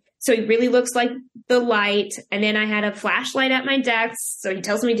head, so he really looks like the light. And then I had a flashlight at my desk, so he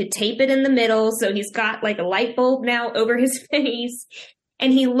tells me to tape it in the middle, so he's got like a light bulb now over his face.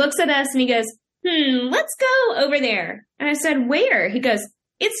 And he looks at us and he goes, let's go over there. And I said, where? He goes,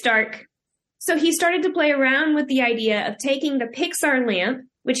 it's dark. So he started to play around with the idea of taking the Pixar lamp,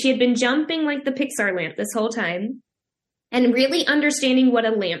 which he had been jumping like the Pixar lamp this whole time, and really understanding what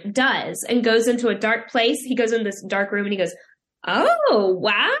a lamp does, and goes into a dark place. He goes in this dark room and he goes, oh,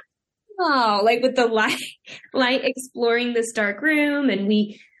 wow. like with the light exploring this dark room. And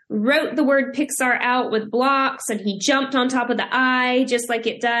we wrote the word Pixar out with blocks, and he jumped on top of the eye just like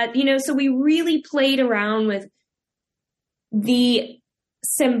it does, so we really played around with the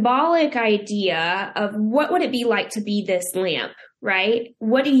symbolic idea of what would it be like to be this lamp, right?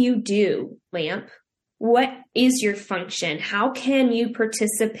 What do you do, lamp? What is your function? How can you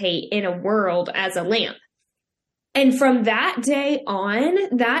participate in a world as a lamp? And from that day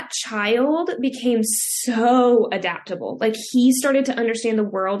on, that child became so adaptable. Like, he started to understand the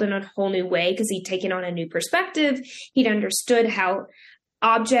world in a whole new way because he'd taken on a new perspective. He'd understood how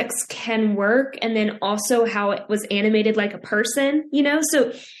objects can work, and then also how it was animated like a person,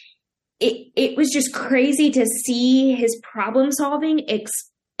 so it was just crazy to see his problem solving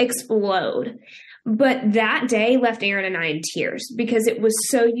explode. But that day left Aaron and I in tears because it was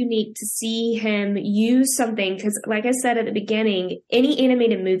so unique to see him use something. Because like I said at the beginning, any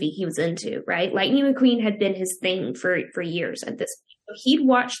animated movie he was into, right? Lightning McQueen had been his thing for years at this point. So he'd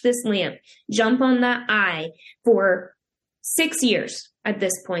watched this lamp jump on that eye for 6 years at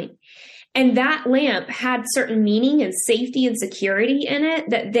this point. And that lamp had certain meaning and safety and security in it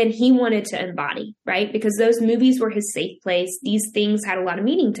that then he wanted to embody, right? Because those movies were his safe place. These things had a lot of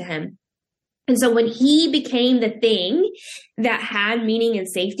meaning to him. And so when he became the thing that had meaning and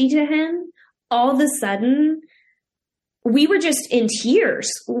safety to him, all of a sudden, we were just in tears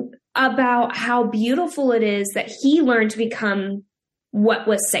about how beautiful it is that he learned to become what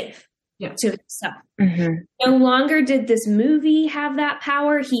was safe to himself. Mm-hmm. No longer did this movie have that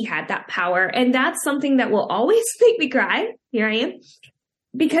power. He had that power. And that's something that will always make me cry. Here I am.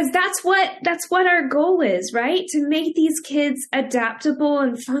 Because that's what our goal is, right? To make these kids adaptable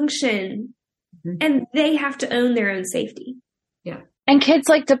and function. And they have to own their own safety. Yeah. And kids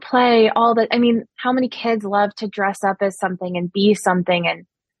like to play how many kids love to dress up as something and be something? And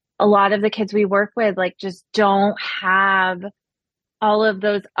a lot of the kids we work with, just don't have all of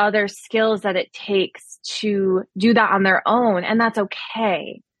those other skills that it takes to do that on their own. And that's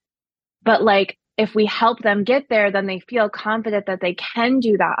okay. But if we help them get there, then they feel confident that they can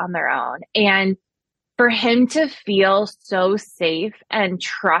do that on their own. And for him to feel so safe and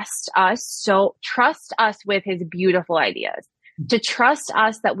trust us with his beautiful ideas, to trust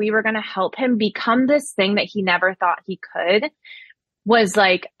us that we were going to help him become this thing that he never thought he could, was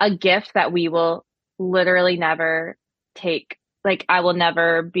a gift that we will literally never take. I will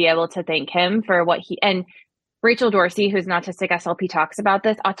never be able to thank him for what and Rachel Dorsey, who's an autistic SLP, talks about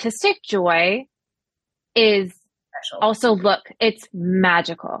this. Autistic joy is special. Also, it's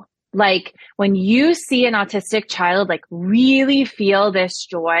magical. When you see an autistic child, really feel this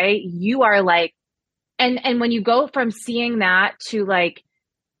joy, you are and when you go from seeing that to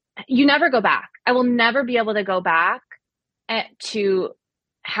you never go back. I will never be able to go back to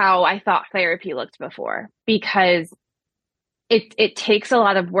how I thought therapy looked before, because it takes a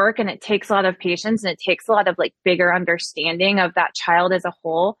lot of work, and it takes a lot of patience, and it takes a lot of bigger understanding of that child as a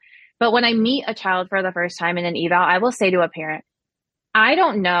whole. But when I meet a child for the first time in an eval, I will say to a parent, I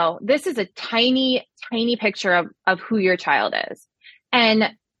don't know. This is a tiny, tiny picture of who your child is. And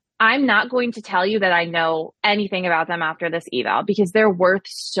I'm not going to tell you that I know anything about them after this eval, because they're worth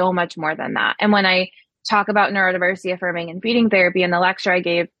so much more than that. And when I talk about neurodiversity affirming and feeding therapy in the lecture I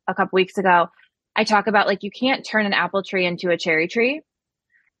gave a couple weeks ago, I talk about you can't turn an apple tree into a cherry tree.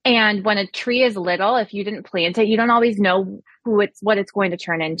 And when a tree is little, if you didn't plant it, you don't always know what it's going to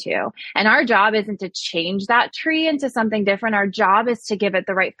turn into. And our job isn't to change that tree into something different. Our job is to give it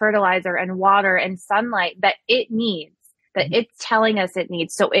the right fertilizer and water and sunlight that it needs, that it's telling us it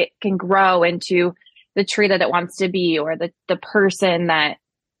needs, so it can grow into the tree that it wants to be, or the person that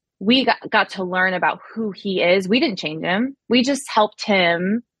we got to learn about who he is. We didn't change him. We just helped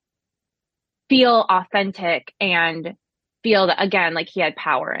him feel authentic and feel that, again, he had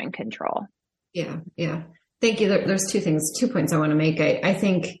power and control. Yeah. Yeah. Thank you. There's 2 points I want to make. I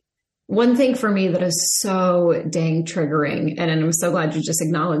think one thing for me that is so dang triggering, and I'm so glad you just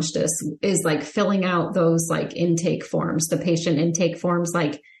acknowledged this, is filling out those intake forms, the patient intake forms.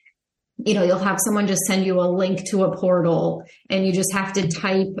 You'll have someone just send you a link to a portal, and you just have to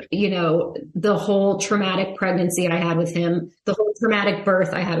type, the whole traumatic pregnancy I had with him, the whole traumatic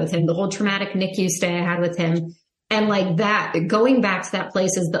birth I had with him, the whole traumatic NICU stay I had with him. And that, going back to that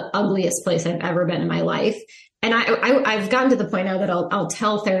place is the ugliest place I've ever been in my life. And I've gotten to the point now that I'll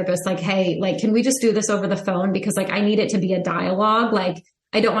tell therapists, hey, can we just do this over the phone? Because I need it to be a dialogue.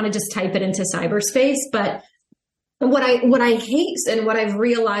 I don't want to just type it into cyberspace. But what I hate, and what I've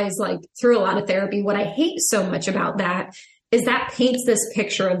realized through a lot of therapy, what I hate so much about that is that paints this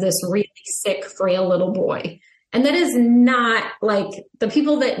picture of this really sick, frail little boy. And that is not like the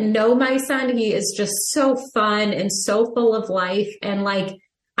people that know my son. He is just so fun and so full of life. And like,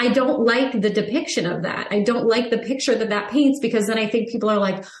 I don't like the depiction of that. I don't like the picture that paints, because then I think people are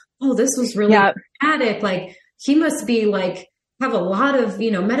like, oh, this was really dramatic. Like, he must be like, have a lot of,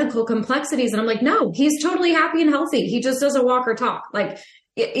 medical complexities. And I'm like, no, he's totally happy and healthy. He just doesn't walk or talk. Like,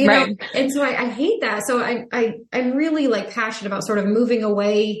 know, and so I hate that. So I'm really like passionate about sort of moving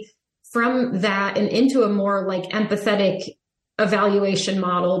away from that and into a more like empathetic evaluation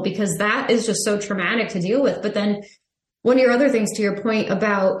model, because that is just so traumatic to deal with. But then one of your other things, to your point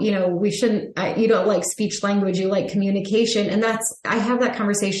about, we shouldn't, you don't like speech language, you like communication. And I have that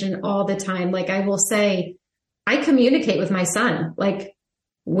conversation all the time. Like, I will say, I communicate with my son. Like,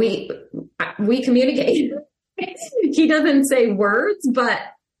 we communicate. He doesn't say words, but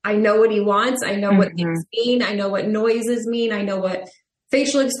I know what he wants. I know what things mean. I know what noises mean. I know what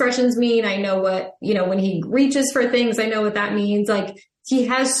facial expressions mean. I know what, when he reaches for things, I know what that means. Like, he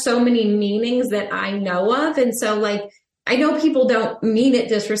has so many meanings that I know of. And so like, I know people don't mean it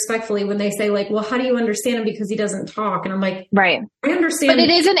disrespectfully when they say like, well, how do you understand him because he doesn't talk? And I'm like, right. I understand. But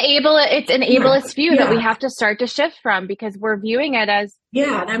it's an ableist view that we have to start to shift from, because we're viewing it as.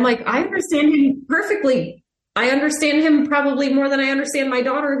 Yeah. And I'm like, I understand him perfectly. I understand him probably more than I understand my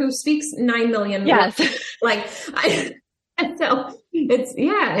daughter, who speaks 9 million. Yes. So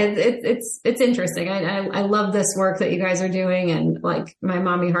it's interesting. I love this work that you guys are doing, and like, my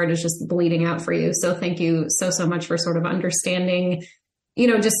mommy heart is just bleeding out for you. So thank you so much for sort of understanding,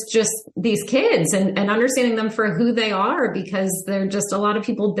 just these kids and understanding them for who they are, because they're just, a lot of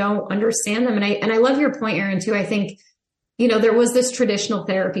people don't understand them. And I love your point, Erin, too. I think, there was this traditional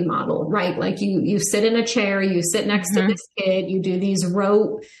therapy model, right? Like you sit in a chair, you sit next to this kid, you do these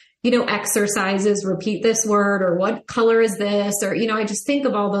rote, exercises, repeat this word, or what color is this? Or, I just think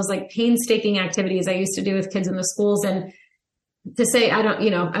of all those like painstaking activities I used to do with kids in the schools. And to say, I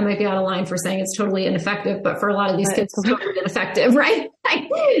don't, I might be out of line for saying it's totally ineffective, but for a lot of these kids, it's totally ineffective. Right.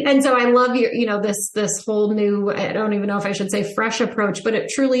 And so I love your, this whole new, I don't even know if I should say fresh approach, but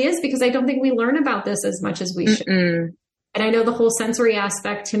it truly is, because I don't think we learn about this as much as we should. And I know the whole sensory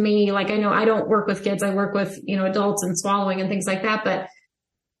aspect, to me, like, I know I don't work with kids. I work with, adults and swallowing and things like that, but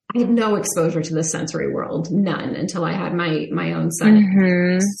I had no exposure to the sensory world, none, until I had my own son.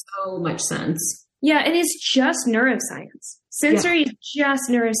 It makes so much sense. Yeah. And it's just neuroscience. Sensory is just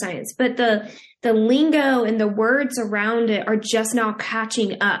neuroscience, but the lingo and the words around it are just now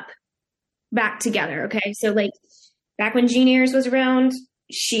catching up back together. Okay. So like, back when Jean Ayers was around,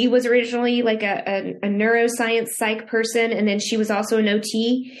 she was originally like a neuroscience psych person. And then she was also an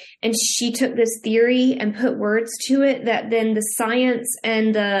OT, and she took this theory and put words to it that then the science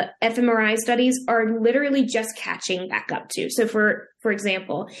and the fMRI studies are literally just catching back up to. So for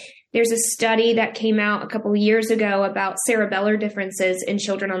example, there's a study that came out a couple of years ago about cerebellar differences in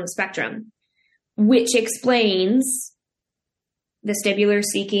children on the spectrum, which explains vestibular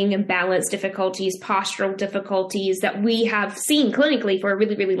seeking and balance difficulties, postural difficulties that we have seen clinically for a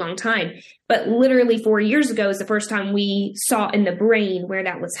really, really long time. But literally 4 years ago is the first time we saw in the brain where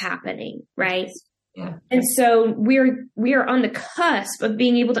that was happening, right? Yeah. And so we are on the cusp of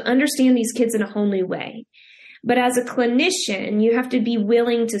being able to understand these kids in a whole new way. But as a clinician, you have to be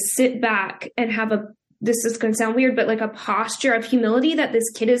willing to sit back and have this is going to sound weird, but like a posture of humility that this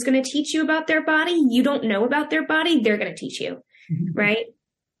kid is going to teach you about their body. You don't know about their body. They're going to teach you. Right.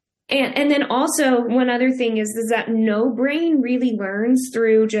 And then also one other thing is that no brain really learns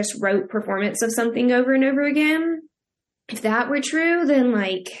through just rote performance of something over and over again. If that were true, then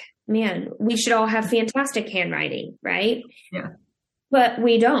like, man, we should all have fantastic handwriting. Right. Yeah. But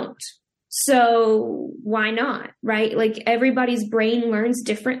we don't. So why not? Right. Like, everybody's brain learns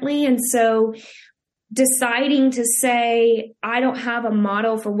differently. And so deciding to say, I don't have a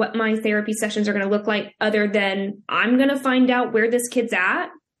model for what my therapy sessions are going to look like, other than I'm going to find out where this kid's at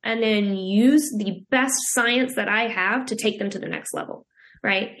and then use the best science that I have to take them to the next level.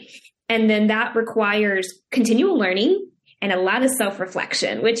 Right. And then that requires continual learning and a lot of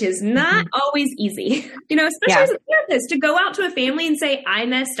self-reflection, which is not always easy, especially as a therapist, to go out to a family and say, I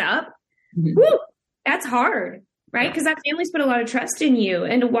messed up. Woo, that's hard. Right? Because that family's put a lot of trust in you,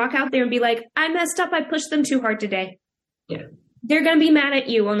 and to walk out there and be like, I messed up. I pushed them too hard today. Yeah. They're going to be mad at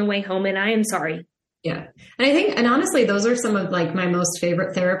you on the way home, and I am sorry. Yeah. And honestly, those are some of like my most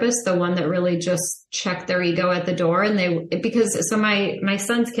favorite therapists, the one that really just checked their ego at the door. And because my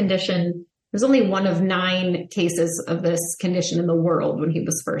son's condition, there's only one of 9 cases of this condition in the world when he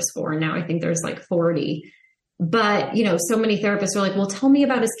was first born. Now I think there's like 40. But, so many therapists are like, well, tell me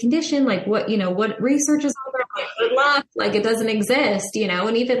about his condition. Like what research is out there? Like, good luck. Like it doesn't exist, you know?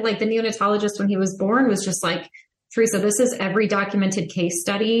 And even like the neonatologist when he was born was just like, Teresa, this is every documented case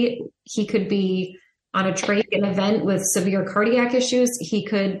study. He could be on a trach an event with severe cardiac issues. He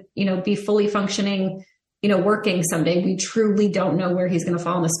could, you know, be fully functioning, you know, working someday. We truly don't know where he's going to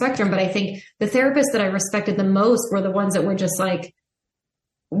fall on the spectrum. But I think the therapists that I respected the most were the ones that were just like,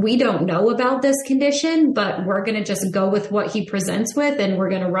 we don't know about this condition, but we're going to just go with what he presents with and we're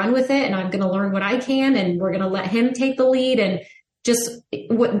going to run with it. And I'm going to learn what I can and we're going to let him take the lead. And just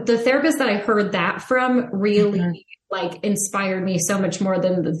what the therapist that I heard that from really like inspired me so much more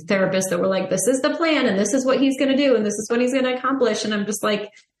than the therapists that were like, this is the plan and this is what he's going to do. And this is what he's going to accomplish. And I'm just like,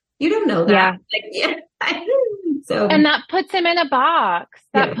 you don't know that. Yeah. Like, so, and that puts him in a box.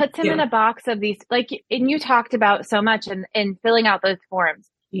 That puts him in a box of these, like, and you talked about so much in filling out those forms.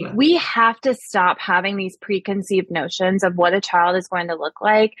 Yeah. We have to stop having these preconceived notions of what a child is going to look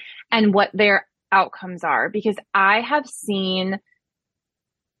like and what their outcomes are, because I have seen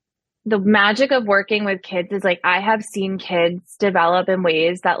the magic of working with kids is like, I have seen kids develop in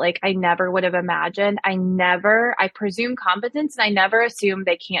ways that like I never would have imagined. I presume competence and I never assume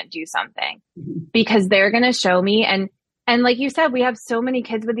they can't do something because they're going to show me. And like you said, we have so many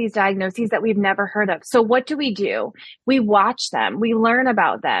kids with these diagnoses that we've never heard of. So what do? We watch them. We learn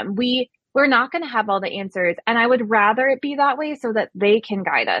about them. We're not going to have all the answers. And I would rather it be that way so that they can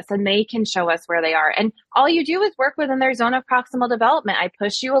guide us and they can show us where they are. And all you do is work within their zone of proximal development. I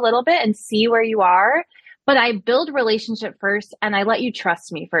push you a little bit and see where you are, but I build relationship first and I let you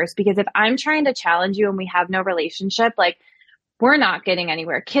trust me first, because if I'm trying to challenge you and we have no relationship, like we're not getting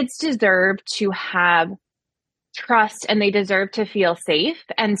anywhere. Kids deserve to have trust and they deserve to feel safe.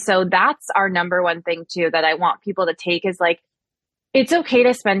 And so that's our number one thing too, that I want people to take is like, it's okay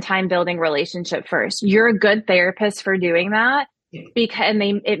to spend time building relationship first. You're a good therapist for doing that because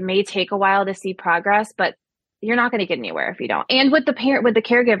it may take a while to see progress, but you're not going to get anywhere if you don't. And with the parent, with the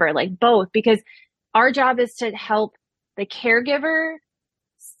caregiver, like both, because our job is to help the caregiver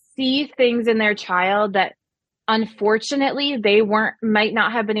see things in their child that unfortunately they might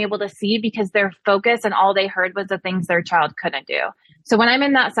not have been able to see because their focus and all they heard was the things their child couldn't do. So when I'm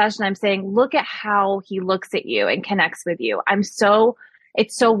in that session, I'm saying, look at how he looks at you and connects with you. It's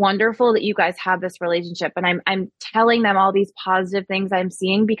so wonderful that you guys have this relationship. And I'm telling them all these positive things I'm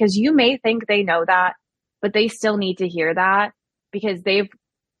seeing, because you may think they know that, but they still need to hear that because they've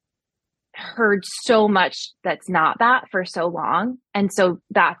heard so much that's not that for so long. And so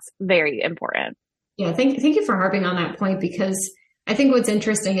that's very important. Yeah. Thank you for harping on that point, because I think what's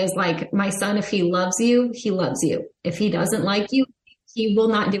interesting is like my son, if he loves you, he loves you. If he doesn't like you, he will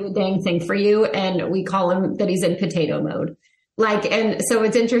not do a dang thing for you. And we call him that he's in potato mode. Like, and so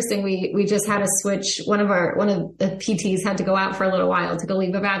it's interesting. We just had to switch. One of the PTs had to go out for a little while, took a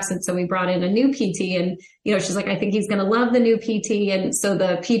leave of absence. So we brought in a new PT and, you know, she's like, I think he's going to love the new PT. And so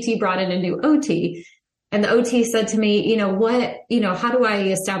the PT brought in a new OT. And the OT said to me, how do I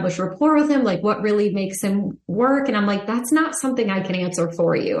establish rapport with him? Like what really makes him work? And I'm like, that's not something I can answer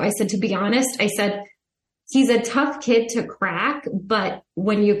for you. I said, to be honest, he's a tough kid to crack, but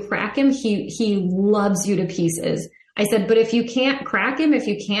when you crack him, he loves you to pieces. I said, but if you can't crack him, if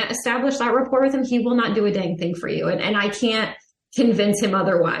you can't establish that rapport with him, he will not do a dang thing for you. And I can't convince him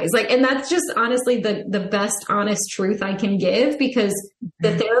otherwise. Like, and that's just honestly the best honest truth I can give, because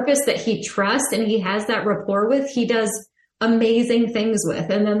the therapist that he trusts and he has that rapport with, he does amazing things with.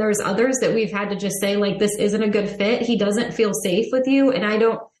 And then there's others that we've had to just say, like, this isn't a good fit. He doesn't feel safe with you. And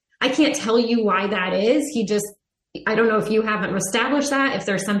I can't tell you why that is. I don't know if you haven't established that, if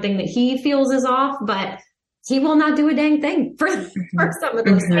there's something that he feels is off, but he will not do a dang thing for some of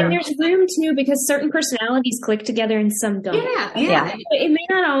those things. And there's room too, because certain personalities click together and some don't. Yeah. It may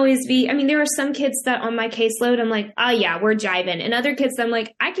not always be. I mean, there are some kids that on my caseload, I'm like, oh yeah, we're jiving. And other kids, I'm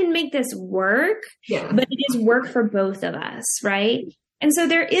like, I can make this work, but it is work for both of us. Right. And so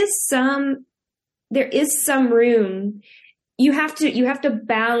there is some room. You have to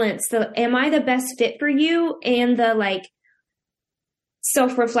balance am I the best fit for you? And the like,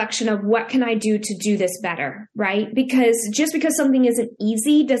 self-reflection of what can I do to do this better, right? Because just because something isn't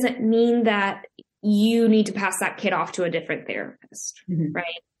easy doesn't mean that you need to pass that kid off to a different therapist, right?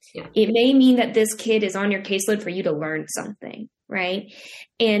 Yeah. It may mean that this kid is on your caseload for you to learn something, right?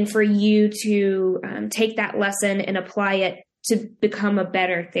 And for you to take that lesson and apply it to become a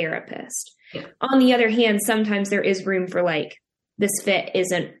better therapist. Yeah. On the other hand, sometimes there is room for like, this fit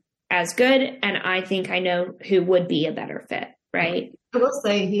isn't as good, and I think I know who would be a better fit, right? I will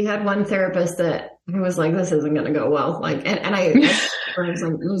say he had one therapist that he was like, this isn't going to go well. Like, and I was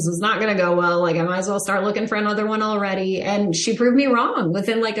like, this is not going to go well. Like, I might as well start looking for another one already. And she proved me wrong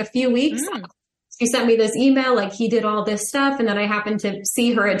within like a few weeks. she sent me this email, like he did all this stuff. And then I happened to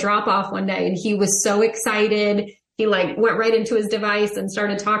see her at drop off one day and he was so excited. He like went right into his device and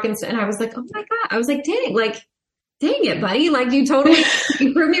started talking. And I was like, oh my God, I was like, dang it, buddy. Like you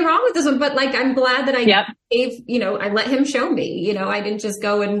proved me wrong with this one. But like, I'm glad that I gave, I let him show me, I didn't just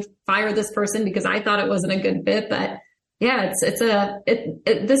go and fire this person because I thought it wasn't a good fit, but yeah,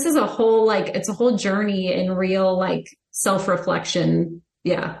 this is a whole, like, it's a whole journey in real, like self-reflection.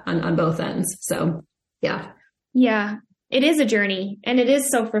 Yeah. On both ends. So yeah. Yeah, it is a journey and it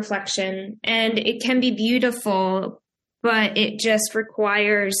is self-reflection and it can be beautiful, but it just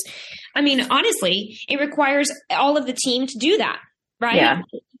requires, honestly, it requires all of the team to do that, right? Yeah.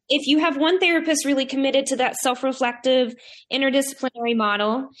 If you have one therapist really committed to that self-reflective interdisciplinary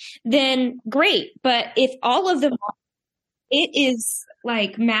model, then great. But if all of them, it is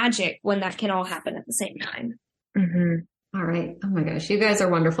like magic when that can all happen at the same time. Mm-hmm. All right. Oh my gosh. You guys are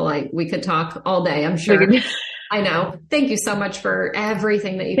wonderful. We could talk all day, I'm sure. I know. Thank you so much for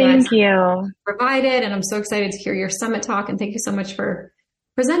everything that you guys provided. And I'm so excited to hear your summit talk. And thank you so much for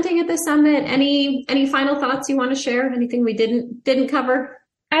presenting at the summit. Any final thoughts you want to share? Anything we didn't cover?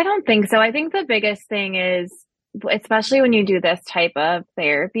 I don't think so. I think the biggest thing is, especially when you do this type of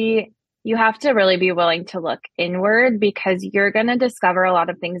therapy, you have to really be willing to look inward because you're going to discover a lot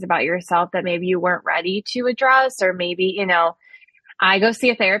of things about yourself that maybe you weren't ready to address, or maybe, I go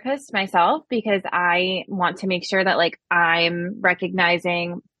see a therapist myself because I want to make sure that like I'm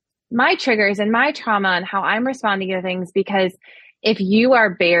recognizing my triggers and my trauma and how I'm responding to things, because if you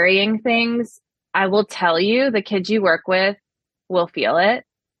are burying things, I will tell you the kids you work with will feel it.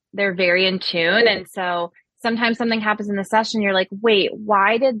 They're very in tune. And so sometimes something happens in the session, you're like, wait,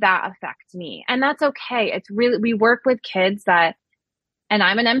 why did that affect me? And that's okay. It's really, we work with kids and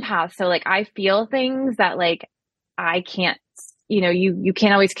I'm an empath. So like, I feel things that like, I can't, you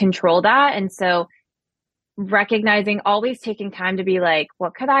can't always control that. And so recognizing, always taking time to be like,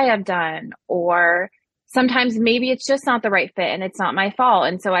 what could I have done? Or sometimes maybe it's just not the right fit and it's not my fault.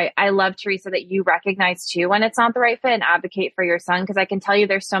 And so I love, Teresa, that you recognize too when it's not the right fit and advocate for your son. Cause I can tell you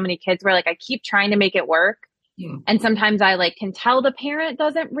there's so many kids where like, I keep trying to make it work. Yeah. And sometimes I like can tell the parent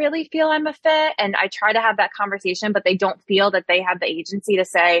doesn't really feel I'm a fit. And I try to have that conversation, but they don't feel that they have the agency to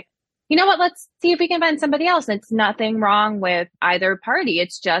say, you know what, let's see if we can find somebody else. It's nothing wrong with either party.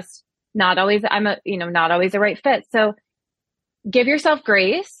 It's just not always, not always the right fit. So give yourself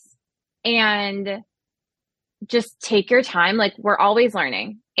grace and just take your time. Like we're always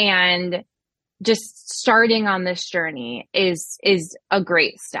learning, and just starting on this journey is a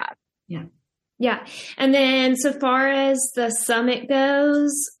great step. Yeah. Yeah. And then so far as the summit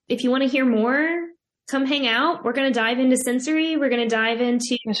goes, if you want to hear more, come hang out. We're going to dive into sensory. We're going to dive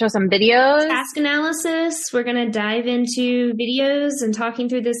into show some videos, task analysis. We're going to dive into videos and talking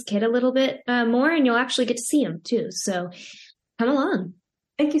through this kid a little bit more, and you'll actually get to see him too. So come along.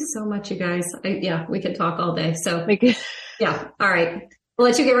 Thank you so much, you guys. We could talk all day. So yeah. All right. We'll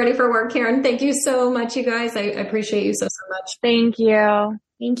let you get ready for work, Karen. Thank you so much, you guys. I appreciate you so much. Thank you.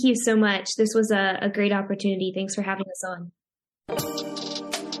 Thank you so much. This was a great opportunity. Thanks for having us on.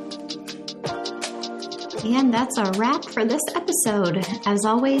 And that's a wrap for this episode. As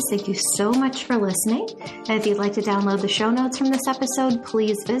always, thank you so much for listening. And if you'd like to download the show notes from this episode,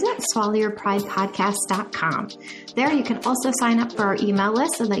 please visit swallowyourpridepodcast.com. There you can also sign up for our email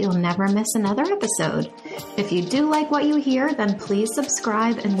list so that you'll never miss another episode. If you do like what you hear, then please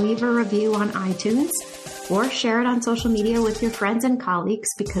subscribe and leave a review on iTunes, or share it on social media with your friends and colleagues,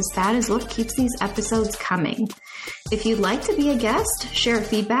 because that is what keeps these episodes coming. If you'd like to be a guest, share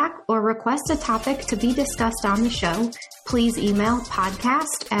feedback, or request a topic to be discussed on the show, please email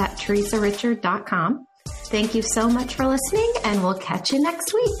podcast@teresarichard.com. Thank you so much for listening, and we'll catch you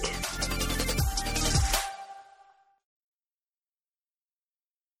next week.